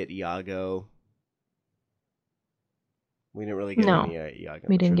didn't get Iago. We didn't really get No, any Iago.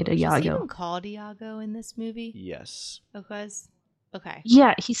 we didn't get Is he Iago. even called Iago in this movie? Yes. Okay.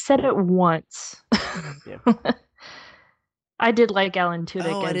 Yeah, he said it once. Yeah. I did like Alan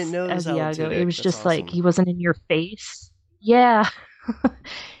Tudyk Oh, I didn't know it was as Alan Iago. Tudyk. It was That's just like awesome. he wasn't in your face. Yeah.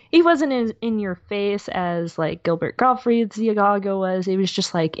 He wasn't in your face as like Gilbert Gottfried's Iago was. It was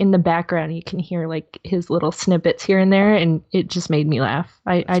just like in the background. You can hear like his little snippets here and there, and it just made me laugh.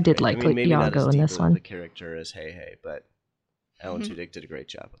 I did great. like maybe not Iago as in deep this of one. the character as Hey Hey, but Alan Tudyk did a great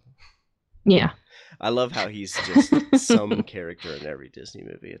job. Yeah. I love how he's just some character in every Disney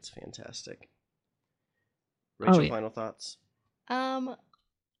movie. It's fantastic. Rachel, final thoughts?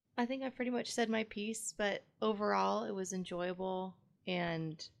 I think I pretty much said my piece, but overall it was enjoyable,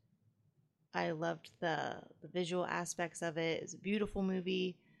 and I loved the visual aspects of it. It's a beautiful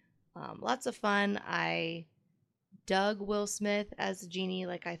movie, lots of fun. I dug Will Smith as a genie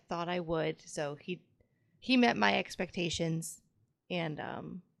like I thought I would, so he met my expectations, and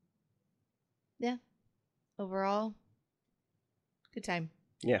yeah, overall, good time.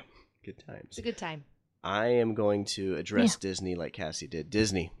 Yeah, good times. It's a good time. I am going to address Disney like Cassie did.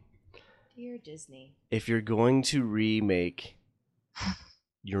 Disney. Dear Disney. If you're going to remake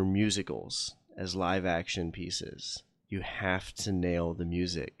your musicals as live action pieces, you have to nail the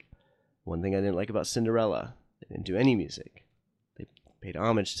music. One thing I didn't like about Cinderella, they didn't do any music. They paid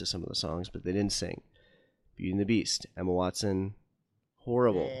homage to some of the songs, but they didn't sing. Beauty and the Beast, Emma Watson,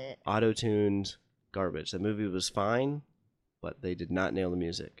 horrible. Auto-tuned garbage. That movie was fine, but they did not nail the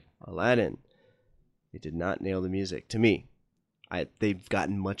music. Aladdin, they did not nail the music. To me, they've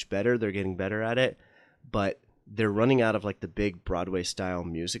gotten much better. They're getting better at it, but they're running out of like the big Broadway style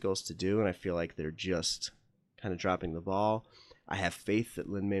musicals to do, and I feel like they're just kind of dropping the ball. I have faith that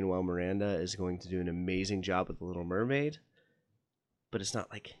Lin-Manuel Miranda is going to do an amazing job with The Little Mermaid, but it's not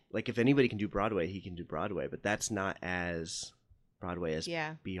like if anybody can do Broadway, he can do Broadway, but that's not as Broadway as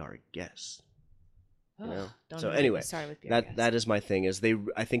Be Our Guest. You know? So anyway, that is my thing.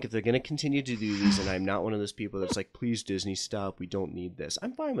 I think if they're going to continue to do these, and I'm not one of those people that's like, please Disney, stop. We don't need this.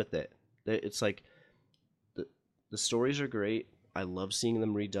 I'm fine with it. It's like the stories are great. I love seeing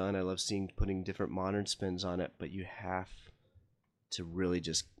them redone. I love putting different modern spins on it. But you have to really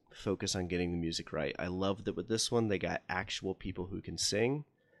just focus on getting the music right. I love that with this one they got actual people who can sing.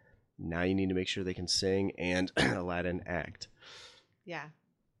 Now you need to make sure they can sing and Aladdin act. Yeah.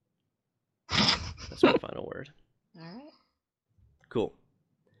 That's my final word. All right. Cool.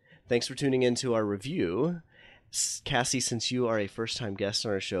 Thanks for tuning in to our review. Cassie, since you are a first-time guest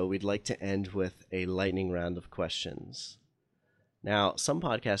on our show, we'd like to end with a lightning round of questions. Now, some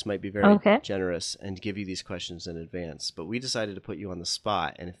podcasts might be very generous and give you these questions in advance, but we decided to put you on the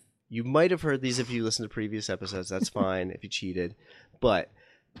spot. And if you might have heard these if you listened to previous episodes, that's fine if you cheated. But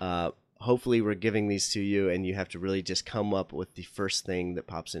hopefully we're giving these to you, and you have to really just come up with the first thing that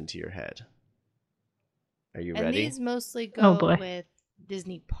pops into your head. Are you ready? And these mostly go with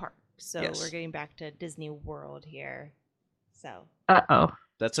Disney parks. So we're getting back to Disney World here. So. Uh-oh.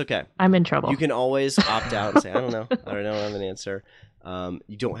 That's okay. I'm in trouble. You can always opt out and say, I don't know. I don't have an answer.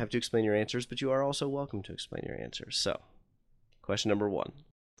 You don't have to explain your answers, but you are also welcome to explain your answers. So, question number 1.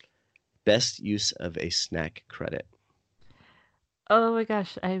 Best use of a snack credit. Oh my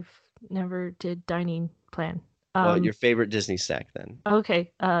gosh, I've never did dining plan. Well, your favorite Disney snack then.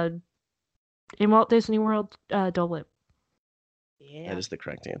 Okay. In Walt Disney World, Dole Whip. Yeah. That is the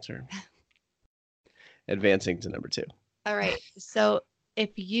correct answer. Advancing to number 2. All right. So if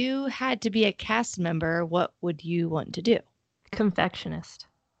you had to be a cast member, what would you want to do? Confectionist.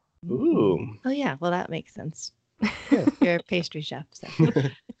 Ooh. Oh, yeah. Well, that makes sense. You're a pastry chef. So.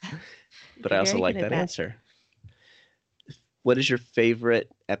 But I also like that answer. What is your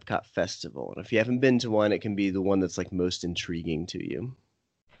favorite Epcot festival? And if you haven't been to one, it can be the one that's like most intriguing to you.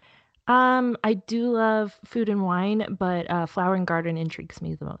 I do love food and wine, but Flower and Garden intrigues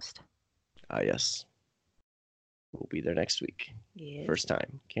me the most. Yes. We'll be there next week. Yes. First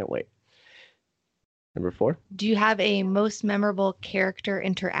time. Can't wait. Number 4. Do you have a most memorable character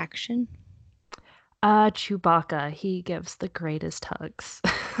interaction? Chewbacca. He gives the greatest hugs.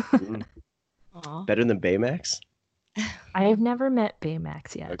 Better than Baymax? I have never met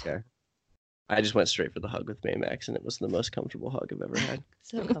Baymax yet. Okay. I just went straight for the hug with Baymax, and it was the most comfortable hug I've ever had.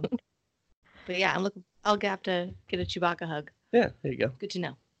 So comfortable. But yeah, I'll have to get a Chewbacca hug. Yeah, there you go. Good to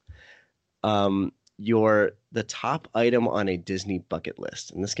know. The top item on a Disney bucket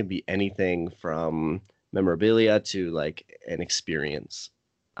list, and this can be anything from memorabilia to like an experience.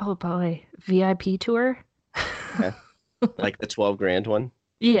 Oh boy, VIP tour? Yeah. Like the $12,000 one?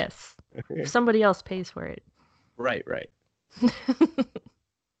 Yes. If somebody else pays for it. Right.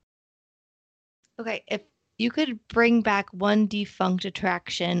 Okay, if you could bring back one defunct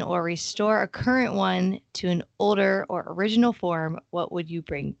attraction or restore a current one to an older or original form, what would you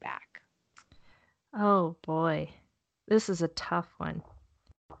bring back? Oh boy, this is a tough one.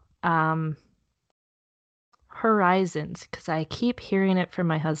 Horizons, because I keep hearing it from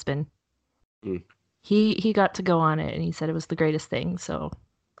my husband. He got to go on it, and he said it was the greatest thing, so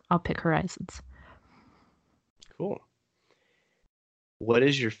I'll pick Horizons. Cool. What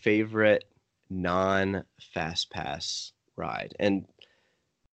is your favorite non-Fast Pass ride? And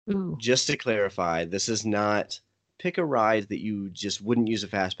just to clarify, this is not pick a ride that you just wouldn't use a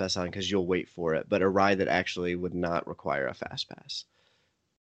Fast Pass on because you'll wait for it, but a ride that actually would not require a Fast Pass.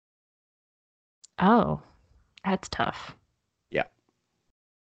 Oh, that's tough. Yeah.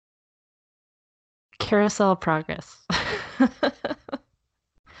 Carousel Progress.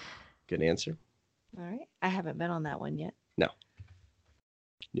 Good answer. All right. I haven't been on that one yet. No.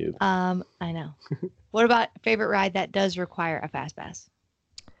 Noob. I know. What about favorite ride that does require a Fast Pass?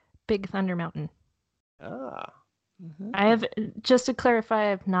 Big Thunder Mountain. Mm-hmm. I have, just to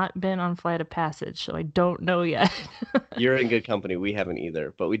clarify, I've not been on Flight of Passage, so I don't know yet. You're in good company. We haven't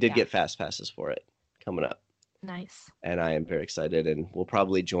either, but we did get Fast Passes for it coming up. Nice. And I am very excited, and we'll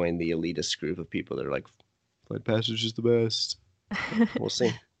probably join the elitist group of people that are like, Flight Passage is the best. We'll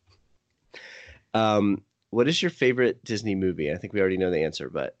see. What is your favorite Disney movie? I think we already know the answer,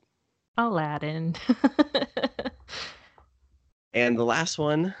 but Aladdin. And the last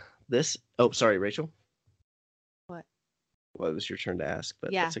one, sorry, Rachel. What? Well, it was your turn to ask,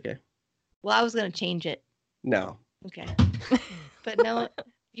 but that's okay. Well, I was going to change it. No. Okay. But no,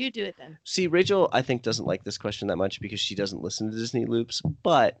 you do it then. See, Rachel, I think, doesn't like this question that much because she doesn't listen to Disney Loops.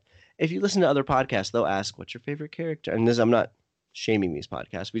 But if you listen to other podcasts, they'll ask, what's your favorite character? And I'm not shaming these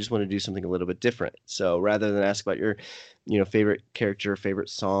podcasts. We just want to do something a little bit different. So rather than ask about your, favorite character, favorite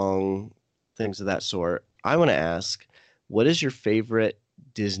song, things of that sort, I want to ask, what is your favorite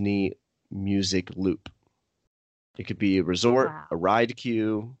Disney music loop? It could be a resort, a ride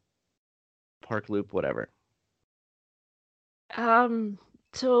queue, park loop, whatever.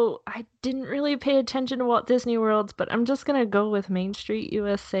 So I didn't really pay attention to Walt Disney World, but I'm just gonna go with Main Street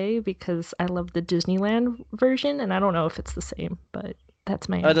USA because I love the Disneyland version, and I don't know if it's the same, but that's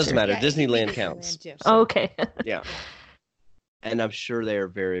my answer. It doesn't matter. Disneyland counts. So. Oh, okay. Yeah. And I'm sure they are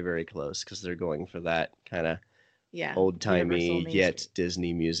very, very close because they're going for that kind of old-timey yet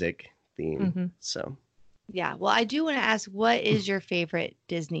Disney music theme. Mm-hmm. So. Yeah. Well, I do want to ask, what is your favorite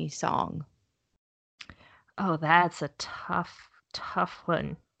Disney song? Oh, that's a tough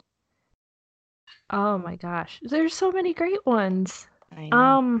one. Oh my gosh. There's so many great ones. I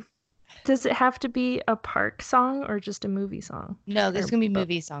know. Does it have to be a park song or just a movie song? No, this Or is gonna be both?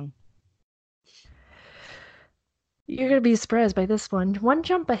 movie song. You're gonna be surprised by this one. One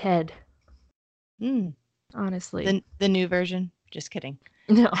jump ahead, Mm. honestly. The new version. Just kidding.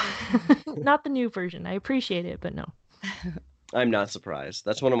 No. Not the new version. I appreciate it, but no. I'm not surprised.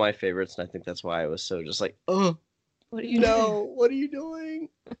 That's one of my favorites, and I think that's why I was so just like, oh, What are you doing? no, what are you doing?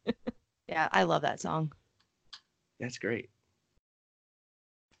 Yeah, I love that song. That's great.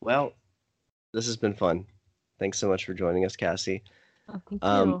 Well, this has been fun. Thanks so much for joining us, Cassie. Oh, thank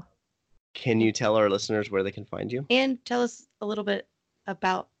Um, you. Can you tell our listeners where they can find you? And tell us a little bit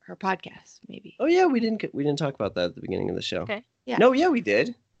about her podcast, maybe. Oh yeah, we didn't talk about that at the beginning of the show. Okay. Yeah. No, yeah, we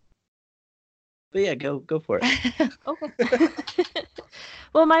did. But yeah, go for it. Okay.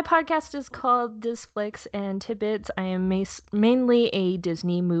 Well, my podcast is called Disflix and Tidbits. I am mainly a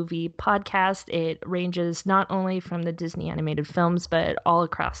Disney movie podcast. It ranges not only from the Disney animated films, but all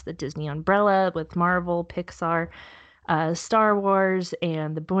across the Disney umbrella with Marvel, Pixar, Star Wars,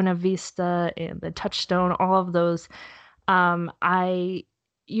 and the Buena Vista, and the Touchstone, all of those. I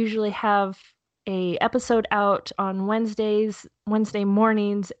usually have a episode out on Wednesday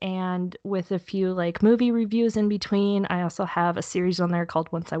mornings, and with a few like movie reviews in between. I also have a series on there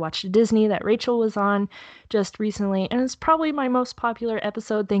called Once I Watched a Disney that Rachel was on just recently, and it's probably my most popular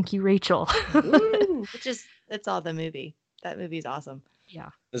episode. Thank you, Rachel. It's all the movie. That movie's awesome. Yeah.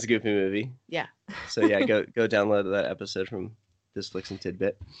 It's a goofy movie. Yeah. So yeah, go download that episode from Disflix and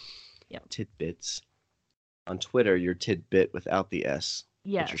Tidbit. Yep. Tidbits. On Twitter, you're Tidbit without the S.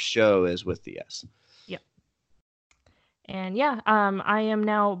 Yes. But your show is with the S. Yep. And yeah, I am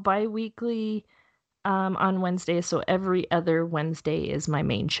now bi-weekly on Wednesdays, so every other Wednesday is my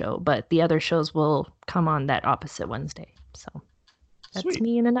main show, but the other shows will come on that opposite Wednesday. So that's Sweet.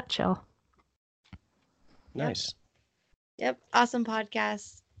 me in a nutshell. Nice. Yep. Awesome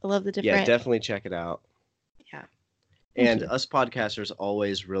podcast. I love the different. Yeah, definitely check it out. Yeah. And us podcasters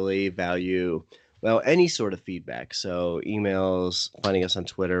always really value, well, any sort of feedback. So emails, finding us on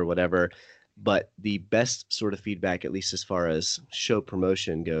Twitter, whatever. But the best sort of feedback, at least as far as show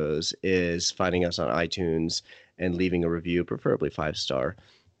promotion goes, is finding us on iTunes and leaving a review, preferably 5-star.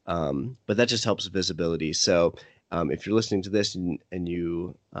 But that just helps visibility. So if you're listening to this and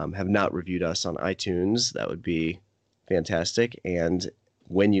you have not reviewed us on iTunes, that would be fantastic. And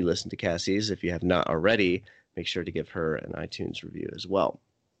when you listen to Cassie's, if you have not already, make sure to give her an iTunes review as well.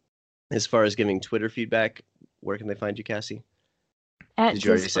 As far as giving Twitter feedback, where can they find you, Cassie? Did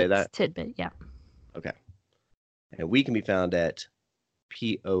you already say that? Tidbit, yeah. Okay. And we can be found at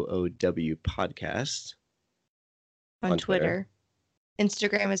POOW Podcast on Twitter.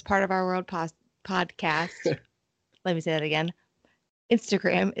 Instagram is part of our world podcast. Let me say that again.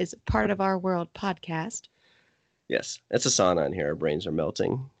 Instagram is part of our world podcast. Yes, it's a sauna in here. Our brains are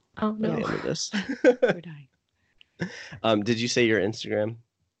melting Oh by the no. end of this. We're dying. Did you say your Instagram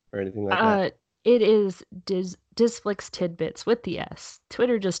or anything like that? It is Disflix Tidbits with the S.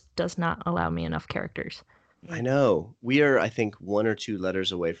 Twitter just does not allow me enough characters. I know. We are, I think, 1 or 2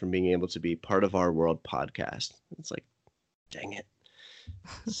 letters away from being able to be part of our world podcast. It's like, dang it.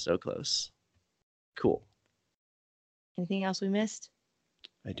 So close. Cool. Anything else we missed?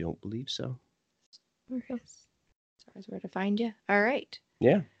 I don't believe so. As far as where to find you. All right.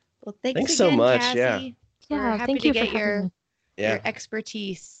 Yeah. Well, thanks Thanks again, so much, Cassie. yeah. Yeah, We're happy thank to you get for having me. Yeah. your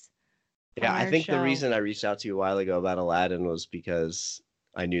expertise. Yeah, on I our think the show. reason I reached out to you a while ago about Aladdin was because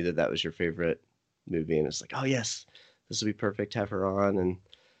I knew that was your favorite movie, and it's like, oh yes, this would be perfect to have her on and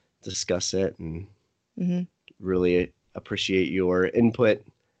discuss it, and really appreciate your input.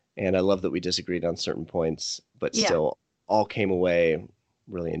 And I love that we disagreed on certain points, but Yeah. still all came away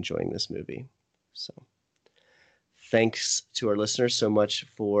really enjoying this movie. So thanks to our listeners so much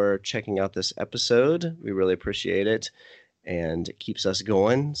for checking out this episode. We really appreciate it, and it keeps us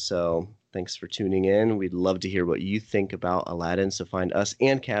going. So thanks for tuning in. We'd love to hear what you think about Aladdin. So find us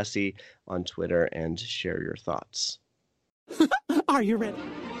and Cassie on Twitter and share your thoughts. Are you ready?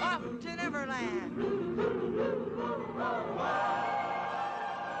 Off to Neverland!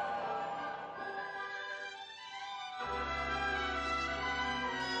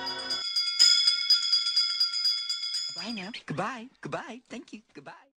 Bye now. Goodbye. Goodbye. Thank you. Goodbye.